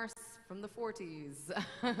nurse from the 40s,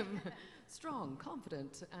 strong,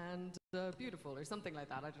 confident, and beautiful, or something like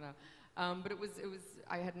that, I don't know. But it was,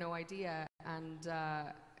 I had no idea, and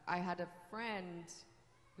I had a friend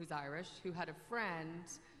who's Irish, who had a friend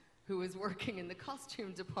who was working in the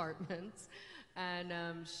costume department, and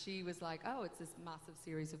she was like, oh, it's this massive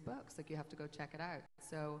series of books, like you have to go check it out.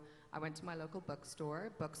 So I went to my local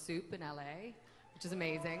bookstore, Book Soup in LA, which is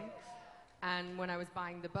amazing. And when I was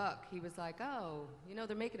buying the book, he was like, oh, you know,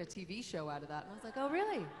 they're making a TV show out of that. And I was like, oh,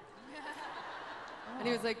 really? And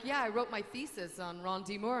he was like, yeah, I wrote my thesis on Ron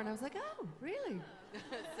D. Moore. And I was like, oh, really?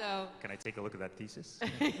 So. Can I take a look at that thesis?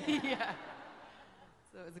 Yeah.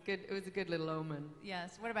 So it was a good little omen.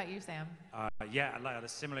 Yes. What about you, Sam? Yeah,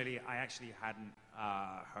 similarly, I actually hadn't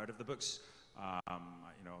heard of the books.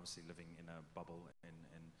 You know, obviously living in a bubble in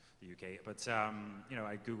the UK, but you know,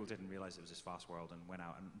 I Googled it and realized it was this vast world and went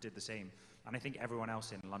out and did the same. And I think everyone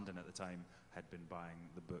else in London at the time had been buying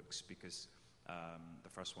the books because the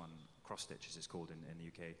first one, Cross Stitch as it's called in the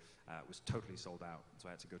UK, was totally sold out. So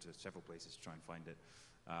I had to go to several places to try and find it.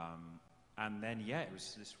 And then, yeah, it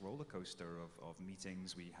was this roller coaster of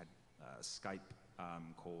meetings. We had Skype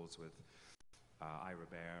calls with Ira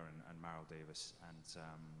Bear and Meryl Davis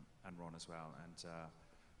and Ron as well. And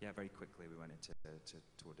yeah, very quickly we went into to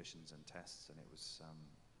auditions and tests, and it was,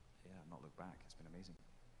 yeah, not look back. It's been amazing.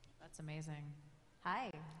 That's amazing.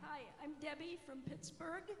 Hi. Hi, I'm Debbie from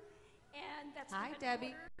Pittsburgh, and that's Hi, the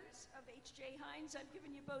Debbie. headquarters of H.J. Heinz. I've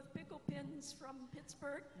given you both pickle pins from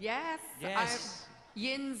Pittsburgh. Yes. Yes.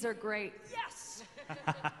 Yins are great. Yes.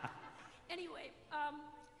 Anyway,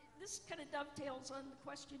 this kind of dovetails on the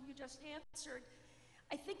question you just answered.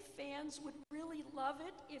 I think fans would really love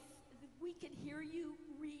it if we could hear you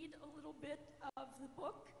read a little bit of the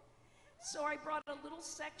book. So I brought a little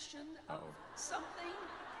section of something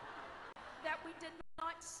that we did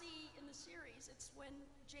not see in the series. It's when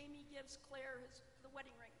Jamie gives Claire the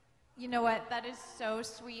wedding ring. You know what? That is so sweet.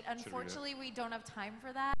 Should we do it? Unfortunately, we don't have time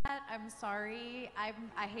for that. I'm sorry.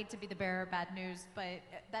 I hate to be the bearer of bad news, but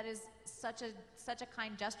that is such a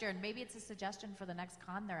kind gesture, and maybe it's a suggestion for the next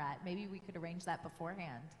con they're at. Maybe we could arrange that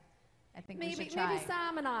beforehand. I think we should try. Maybe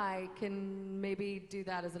Sam and I can maybe do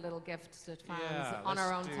that as a little gift to fans on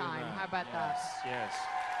our own time. How about that? Yes.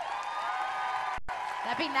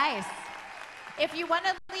 That'd be nice. If you want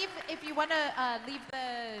to leave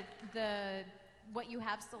the what you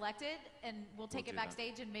have selected, and we'll take it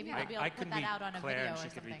backstage, and maybe we'll be able to put that out on a Claire video and or she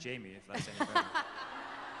something. could read Jamie if that's any better.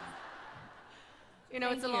 You know,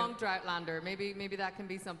 it's a Thank long you. Droughtlander. Maybe that can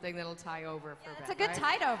be something that'll tie over for a bit. It's a good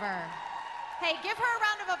right? tide over. Hey, give her a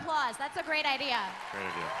round of applause. That's a great idea. Great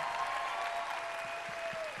idea.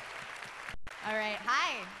 All right.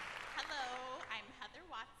 Hi. Hello, I'm Heather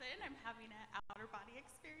Watson. I'm having an outer body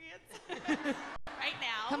experience right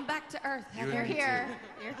now. Come back to Earth, Heather. You're here.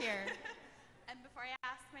 You're here. And before I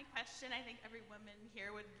ask my question, I think every woman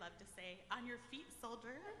here would love to say, "On your feet,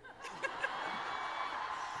 soldier."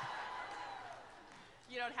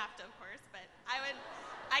 You don't have to, of course, but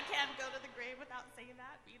I can't go to the grave without saying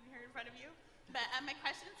that, being here in front of you. But my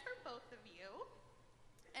question is for both of you.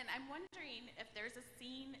 And I'm wondering if there's a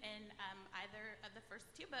scene in either of the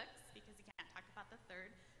first 2 books, because you can't talk about the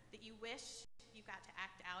third, that you wish you got to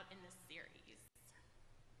act out in this series.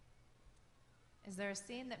 Is there a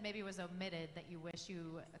scene that maybe was omitted that you wish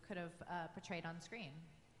you could have portrayed on screen?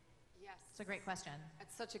 Yes. It's a great question.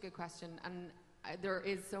 It's such a good question, and there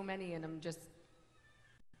is so many, and I'm just.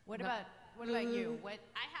 What about you? What?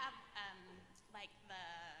 I have like the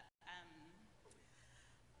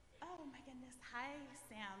oh my goodness, hi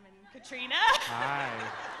Sam and Caitriona. Hi.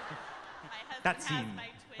 My husband That has scene. my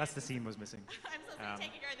twins. That's the scene was missing. I'm supposed to be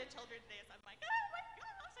taking care of the children today, so I'm like, oh my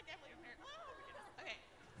gosh, I can't believe I'm here. Oh my goodness. Okay.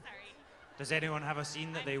 Does anyone have a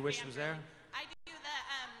scene that they wish was there? I do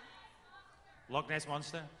the Loch Ness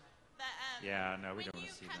Monster? Yeah, no, we don't want when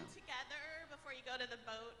to see you come that. together before you go to the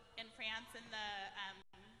boat in France in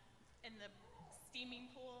the steaming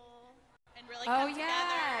pool and really Oh come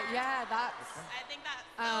yeah, together. yeah, that's. I think that's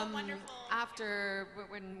so wonderful. After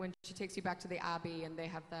when she takes you back to the Abbey and they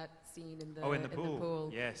have that scene in the in the pool.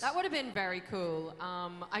 Yes. That would have been very cool.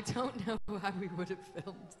 I don't know how we would have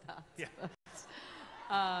filmed that. Yeah.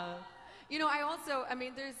 But, you know, I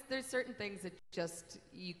mean, there's certain things that just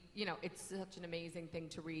you know, it's such an amazing thing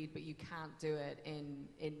to read, but you can't do it in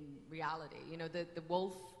reality. You know, the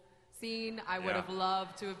wolf scene I would have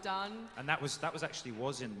loved to have done. And that was actually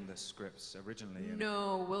in the scripts originally.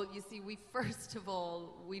 No, well, you see, first of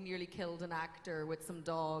all, we nearly killed an actor with some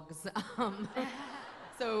dogs.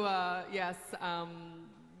 So, yes,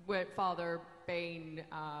 with Father Bain,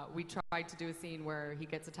 we tried to do a scene where he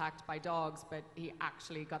gets attacked by dogs, but he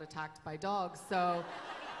actually got attacked by dogs. So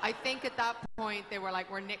I think at that point they were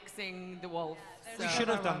like, we're nixing the wolf. We should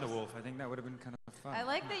have done the wolf. I think that would have been kind of fun. I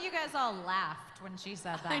like that you guys all laughed when she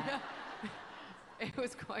said that. I know. It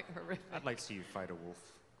was quite horrific. I'd like to see you fight a wolf.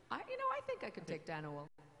 I think I could take down a wolf.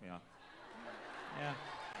 Yeah. Yeah.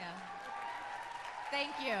 Yeah.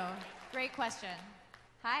 Thank you. Great question.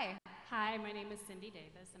 Hi. Hi, my name is Cindy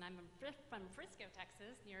Davis, and I'm from Frisco,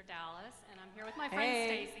 Texas, near Dallas, and I'm here with my friend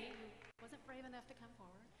Hey. Stacy, who wasn't brave enough to come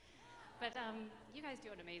forward. But you guys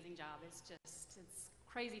do an amazing job. It's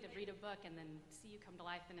crazy to read a book and then see you come to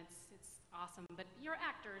life, and it's awesome. But you're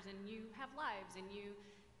actors, and you have lives, and you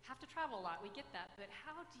have to travel a lot. We get that. But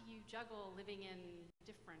how do you juggle living in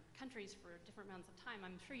different countries for different amounts of time?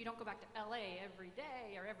 I'm sure you don't go back to LA every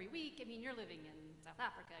day or every week. I mean, you're living in South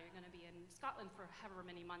Africa. You're going to be in Scotland for however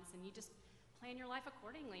many months, and you just plan your life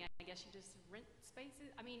accordingly. I guess you just rent spaces.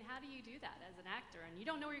 I mean, how do you do that as an actor? And you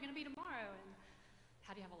don't know where you're going to be tomorrow. And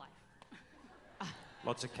how do you have a life?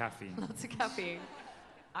 Lots of caffeine. Lots of caffeine.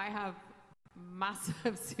 I have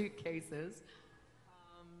massive suitcases.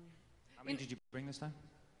 How many did you bring this time?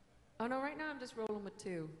 Oh no, right now I'm just rolling with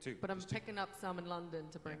two. But I'm just two. picking up some in London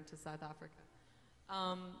to bring to South Africa.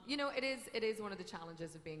 You know, it is one of the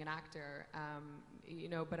challenges of being an actor. You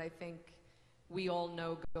know, but I think we all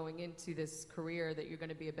know going into this career that you're going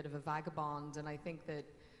to be a bit of a vagabond, and I think that,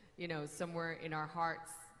 you know, somewhere in our hearts,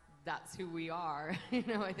 that's who we are. You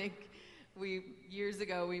know, I think years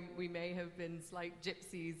ago we may have been slight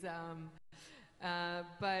gypsies,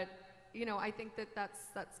 but you know, I think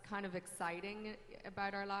that's kind of exciting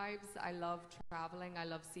about our lives. I love traveling. I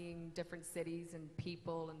love seeing different cities and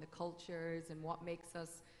people and the cultures and what makes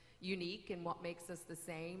us unique and what makes us the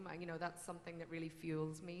same. You know, that's something that really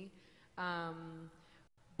fuels me.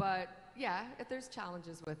 But yeah, there's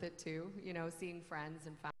challenges with it too. You know, seeing friends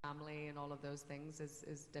and family and all of those things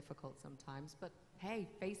is difficult sometimes. But hey,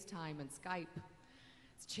 FaceTime and Skype,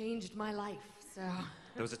 it's changed my life. So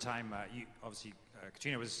There was a time, you obviously,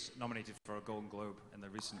 Caitriona was nominated for a Golden Globe in the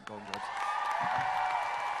recent Golden Globes.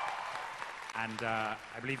 And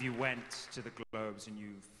I believe you went to the Globes and you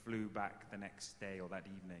flew back the next day or that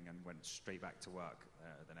evening and went straight back to work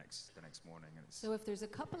the next morning. And it's So if there's a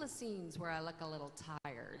couple of scenes where I look a little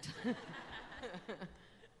tired.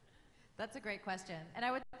 That's a great question. And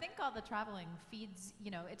I would think all the traveling feeds,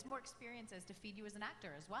 you know, it's more experiences to feed you as an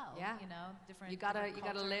actor as well. Yeah. You know, different. You gotta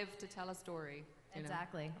culture. live to tell a story. You know?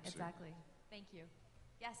 Exactly. Absolutely. Exactly. Thank you.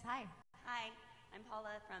 Yes. Hi. Hi, I'm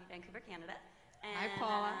Paula from Vancouver, Canada. Hi,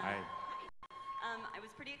 Paula. Hi. I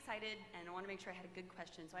was pretty excited and I wanted to make sure I had a good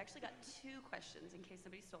question. So I actually got two questions in case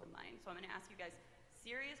somebody stole mine. So I'm going to ask you guys,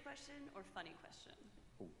 serious question or funny question?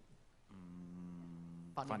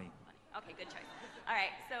 Funny. Okay, good choice. All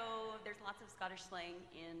right, so there's lots of Scottish slang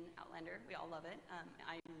in Outlander. We all love it.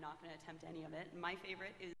 I'm not going to attempt any of it. My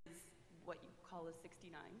favorite is what you call a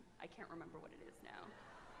 69. I can't remember what it is now.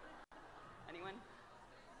 Anyone?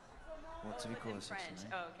 What do we call in a French.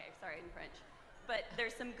 69? Oh, okay, sorry, in French. But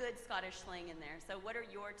there's some good Scottish slang in there. So what are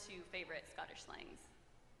your two favorite Scottish slangs?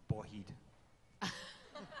 Boheed.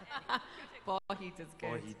 Boheed is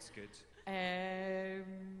good. Boheed's good.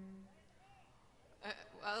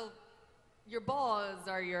 Well, your balls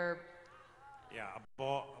are your... Yeah, a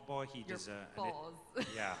boheed Your is a... balls.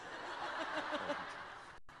 Yeah.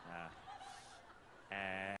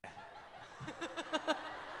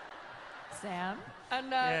 Sam? And,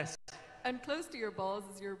 Yes. And close to your balls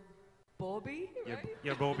is your bobby, right?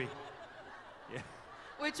 Your Bobby. Yeah.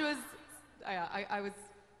 Which was... I was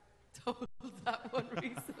told that one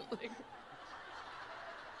recently.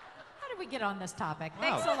 How did we get on this topic? Wow,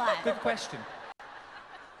 Thanks a lot. Good question.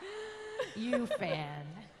 You fan.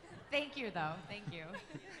 Thank you, though. Thank you.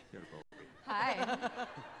 Your Bobby. Hi.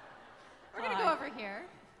 We're going to go over here.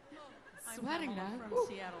 sweating Pamela now. from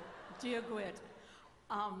Seattle. Dear Gwyd,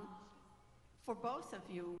 for both of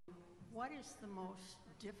you, what is the most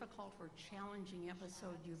difficult or challenging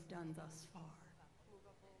episode you've done thus far?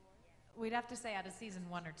 We'd have to say out of season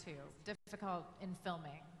 1 or 2. Difficult in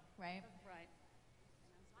filming, right? Right.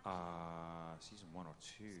 Season 1 or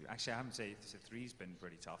 2. Actually, I haven't said so 3's been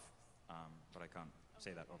pretty tough, but I can't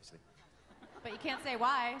say that obviously. But you can't say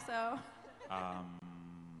why, so. 2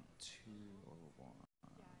 or 1.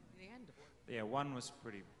 The end of it. Yeah, 1 was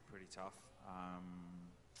pretty tough.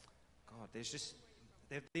 God, there's just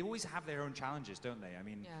they always have their own challenges, don't they? I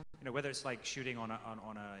mean, you know, whether it's like shooting on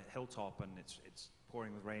a hilltop and it's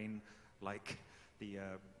pouring with rain, like the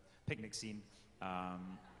picnic scene,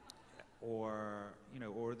 or you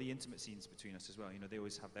know, or the intimate scenes between us as well. You know, they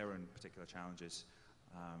always have their own particular challenges.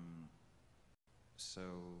 So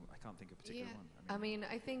I can't think of a particular one. I mean,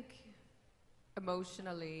 I think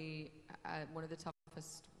emotionally, one of the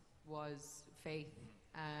toughest was Faith,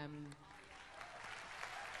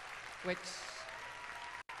 which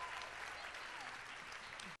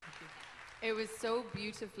it was so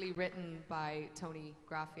beautifully written by Tony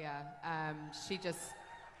Graffia.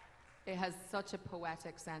 It has such a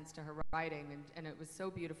poetic sense to her writing, and it was so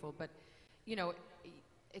beautiful. But, you know,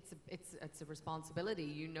 it's a responsibility.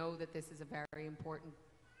 You know that this is a very important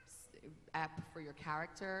ep for your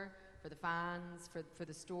character, for the fans, for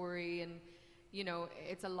the story, and you know,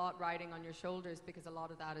 it's a lot riding on your shoulders because a lot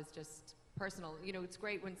of that is just personal. You know, it's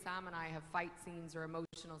great when Sam and I have fight scenes or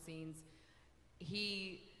emotional scenes.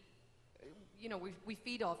 You know, we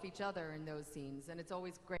feed off each other in those scenes, and it's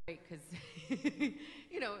always great because,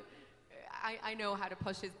 you know, I know how to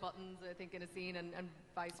push his buttons, I think, in a scene, and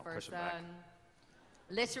vice versa. And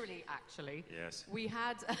literally, actually, yes, we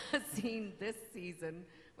had a scene this season,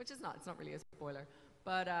 which is it's not really a spoiler,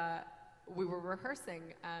 but we were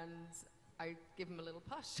rehearsing, and I give him a little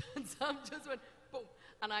push, and Sam just went boom,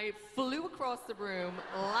 and I flew across the room,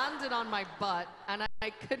 landed on my butt, and I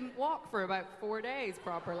couldn't walk for about 4 days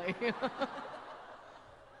properly.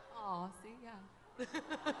 Oh, see, yeah.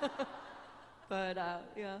 But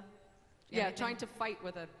yeah, trying to fight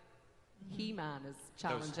with a He-Man is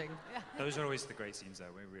challenging. Those are always the great scenes,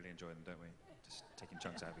 though. We really enjoy them, don't we? Just taking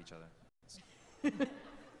chunks out of each other.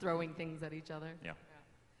 Throwing things at each other. Yeah.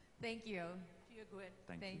 Thank you. Dear Gwyd.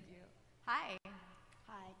 Thank you. Hi.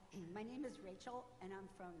 Hi, my name is Rachel, and I'm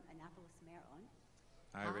from Annapolis, Maryland.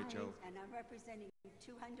 Hi, Rachel. And I'm representing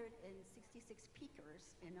 266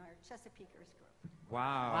 peakers in our Chesapeakers group.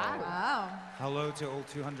 Wow. Wow. Hello to all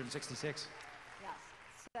 266. Yes.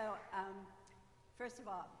 So, first of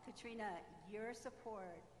all, Caitriona, your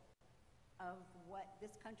support of what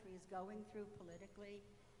this country is going through politically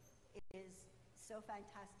is so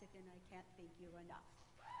fantastic, and I can't thank you enough.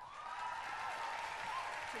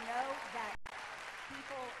 To know that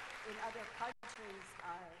people in other countries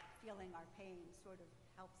are feeling our pain sort of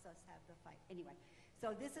helps us have the fight. Anyway,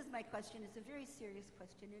 so this is my question. It's a very serious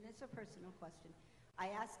question, and it's a personal question.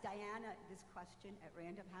 I asked Diana this question at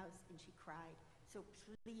Random House, and she cried. So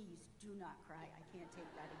please do not cry. I can't take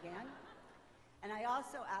that again. And I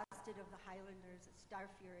also asked it of the Highlanders at Star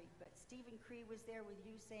Fury, but Stephen Cree was there with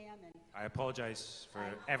you, Sam, and I apologize for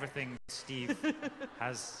everything Steve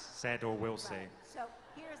has said or will say. So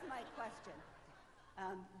here's my question.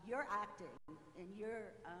 Your acting and your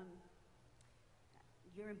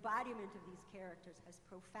embodiment of these characters has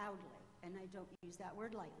profoundly, and I don't use that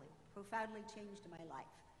word lightly, profoundly changed my life.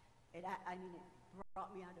 It brought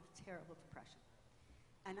me out of terrible depression.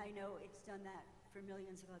 And I know it's done that for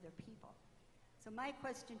millions of other people. So my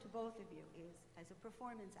question to both of you is, as a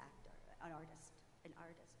performance actor, an artist,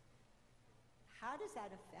 how does that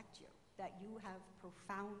affect you, that you have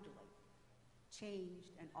profoundly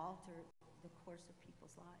changed and altered the course of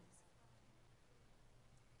people's lives?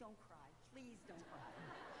 Don't cry. Please don't cry.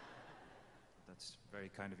 That's very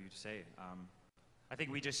kind of you to say. I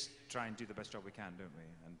think we just try and do the best job we can, don't we?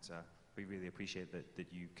 And we really appreciate that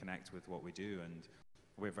you connect with what we do, and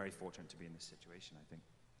we're very fortunate to be in this situation, I think.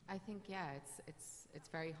 I think, yeah, it's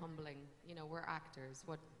very humbling. You know, we're actors.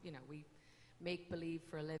 We make believe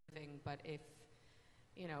for a living, but if,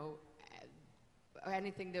 you know,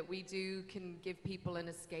 anything that we do can give people an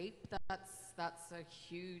escape, that's a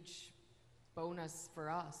huge bonus for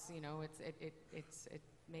us. You know, it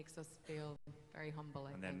makes us feel very humble.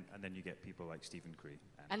 I think. And then you get people like Stephen Cree.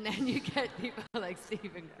 And then you get people like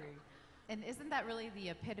Stephen Cree. And isn't that really the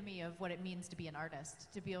epitome of what it means to be an artist,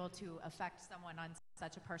 to be able to affect someone on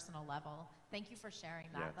such a personal level? Thank you for sharing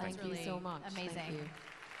that. Yeah, That's thank really you so much. amazing. Thank you.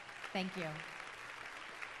 Thank you.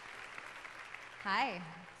 Hi.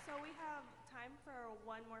 So we have time for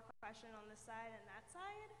one more question on this side and that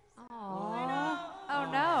side. Oh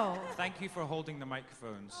no. Thank you for holding the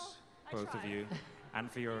microphones, both of you, and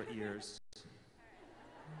for your ears.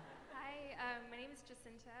 Hi, my name is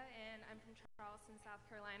Jacinta, and I'm from Charleston, South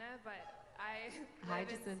Carolina, but I Hi,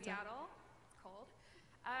 live in Jacinta. Seattle. It's cold.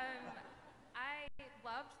 I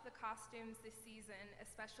loved the costumes this season,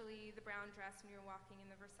 especially the brown dress when you were walking in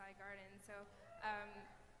the Versailles Garden. So,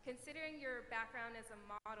 considering your background as a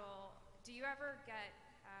model, do you ever get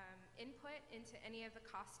input into any of the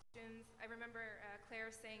costumes? I remember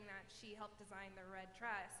Claire saying that she helped design the red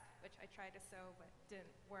dress, which I tried to sew but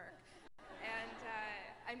didn't work. And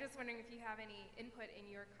I'm just wondering if you have any input in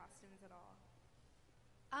your costumes at all.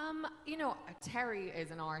 You know, Terry is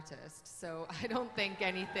an artist, so I don't think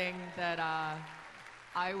anything that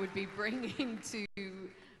I would be bringing to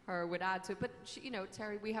her would add to it. But, she, you know,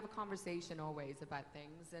 Terry, we have a conversation always about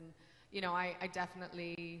things. And, you know, I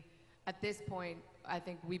definitely, at this point, I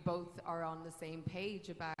think we both are on the same page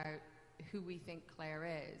about who we think Claire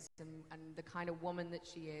is and the kind of woman that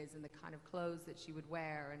she is and the kind of clothes that she would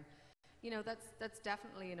wear. And, you know, that's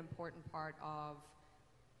definitely an important part of,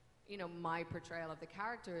 you know, my portrayal of the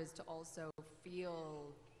character, is to also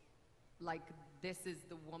feel like this is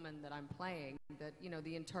the woman that I'm playing, that, you know,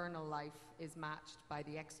 the internal life is matched by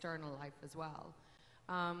the external life as well.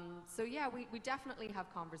 So yeah, we definitely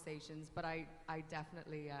have conversations, but I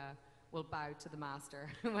definitely will bow to the master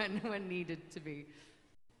when needed to be.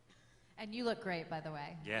 And you look great, by the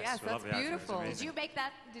way. Yes, that's beautiful. Did you make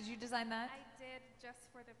that? Did you design that? I did,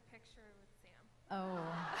 just for the picture with Sam. Oh.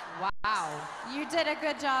 Wow. You did a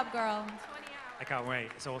good job, girl. 20 hours. I can't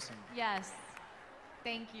wait. It's awesome. Yes.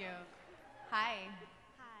 Thank you. Hi.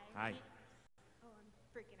 Hi. Oh, I'm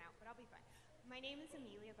freaking out, but I'll be fine. My name is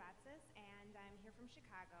Amelia Batsis, and I'm here from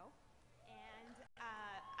Chicago. And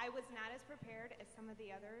I was not as prepared as some of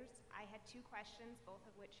the others. I had 2 questions, both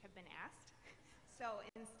of which have been asked. So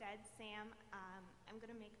instead, Sam, I'm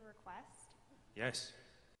going to make a request. Yes.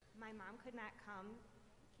 My mom could not come.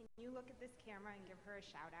 Can you look at this camera and give her a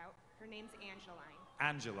shout out? Her name's Angeline.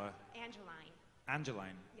 Angela. Angeline.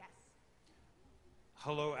 Angeline. Yes.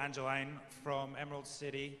 Hello, Angeline from Emerald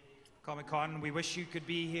City Comic Con. We wish you could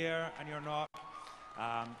be here, and you're not.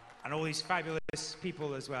 And all these fabulous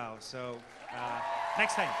people as well. So,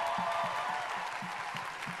 next time.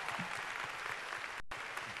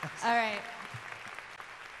 All right.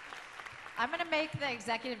 I'm going to make the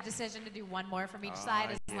executive decision to do one more from each side,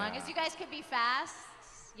 as long as you guys can be fast.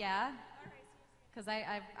 Yeah? Because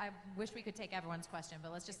I wish we could take everyone's question,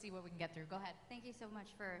 but let's just see what we can get through. Go ahead. Thank you so much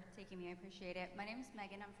for taking me. I appreciate it. My name is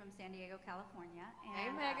Megan. I'm from San Diego, California. Hey,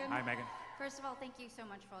 Megan. Hi, Megan. First of all, thank you so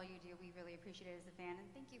much for all you do. We really appreciate it as a fan, and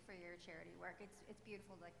thank you for your charity work. It's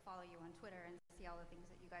beautiful to follow you on Twitter and see all the things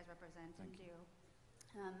that you guys represent and do.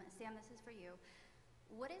 Sam, this is for you.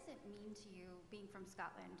 What does it mean to you being from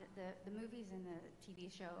Scotland? The movies and the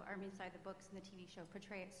TV show, the books and the TV show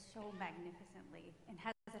portray it so magnificently. And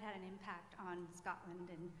has it had an impact on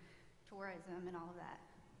Scotland and tourism and all of that?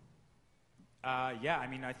 Yeah, I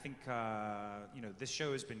mean, I think, you know, this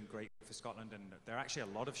show has been great for Scotland, and there are actually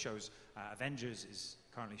a lot of shows. Avengers is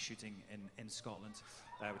currently shooting in Scotland,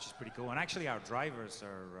 which is pretty cool. And actually, our drivers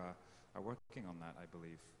are working on that, I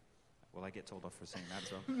believe. Will I get told off for saying that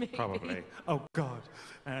as well? Maybe. Probably. Oh, God.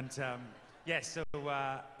 And, yes, so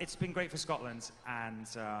it's been great for Scotland, and,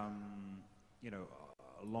 you know,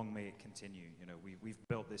 long may it continue. You know, we've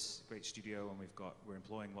built this great studio, and we're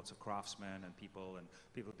employing lots of craftsmen and people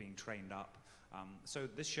being trained up. So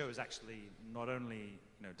this show has actually not only,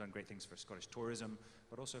 you know, done great things for Scottish tourism,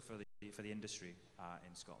 but also for the industry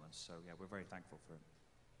in Scotland. So yeah, we're very thankful for it.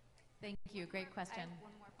 Thank you. Great question. I have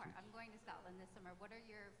one more part. I'm going to Scotland this summer. What are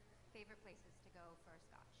your favorite places to go for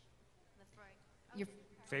Scotch? That's right. Your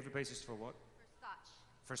favorite places for what? For Scotch.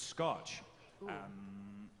 For Scotch.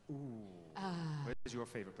 Ooh. Where's your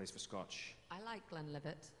favorite place for Scotch? I like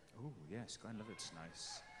Glenlivet. Oh yes, Glenlivet's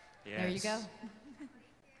nice. Yes. There you go.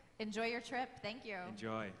 Enjoy your trip. Thank you.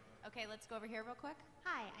 Enjoy. Okay, let's go over here real quick.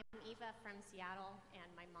 Hi, I'm Eva from Seattle, and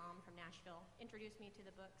my mom from Nashville introduced me to the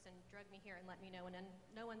books and drugged me here and let me know in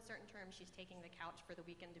no uncertain terms she's taking the couch for the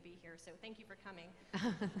weekend to be here, so thank you for coming.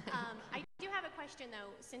 I do have a question,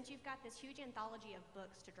 though. Since you've got this huge anthology of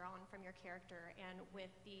books to draw on from your character, and with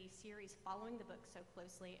the series following the book so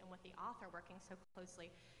closely and with the author working so closely,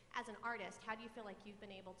 as an artist, how do you feel like you've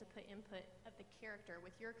been able to put input of the character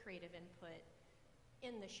with your creative input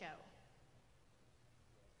in the show?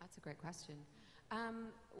 That's a great question.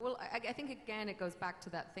 Well, I think, again, it goes back to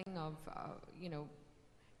that thing of, you know,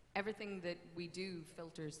 everything that we do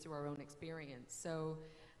filters through our own experience. So,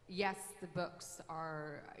 yes, the books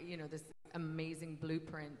are, you know, this amazing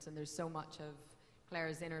blueprint, and there's so much of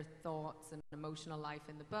Claire's inner thoughts and emotional life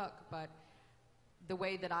in the book, but the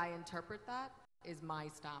way that I interpret that is my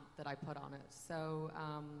stamp that I put on it. So,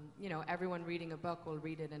 you know, everyone reading a book will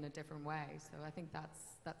read it in a different way. So I think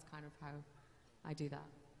that's kind of how I do that.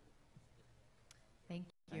 Thank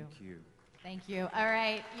you. Thank you. Thank you. All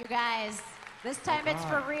right, you guys, this time it's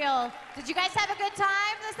for real. Did you guys have a good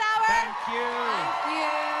time this hour? Thank you. Thank you.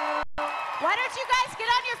 Why don't you guys get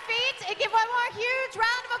on your feet and give one more huge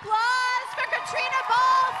round of applause for Caitriona,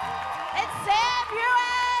 Balfe and Sam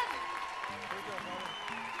Heughan.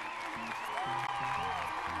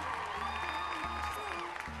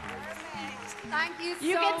 Thank you so much.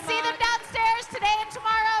 You can see them downstairs today and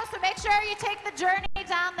tomorrow, so make sure you take the journey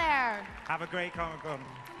down there. Have a great Comic-Con.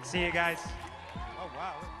 See you guys. Oh,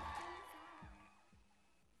 wow.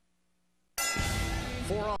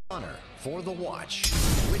 For honor, for the watch.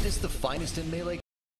 Witness the finest in melee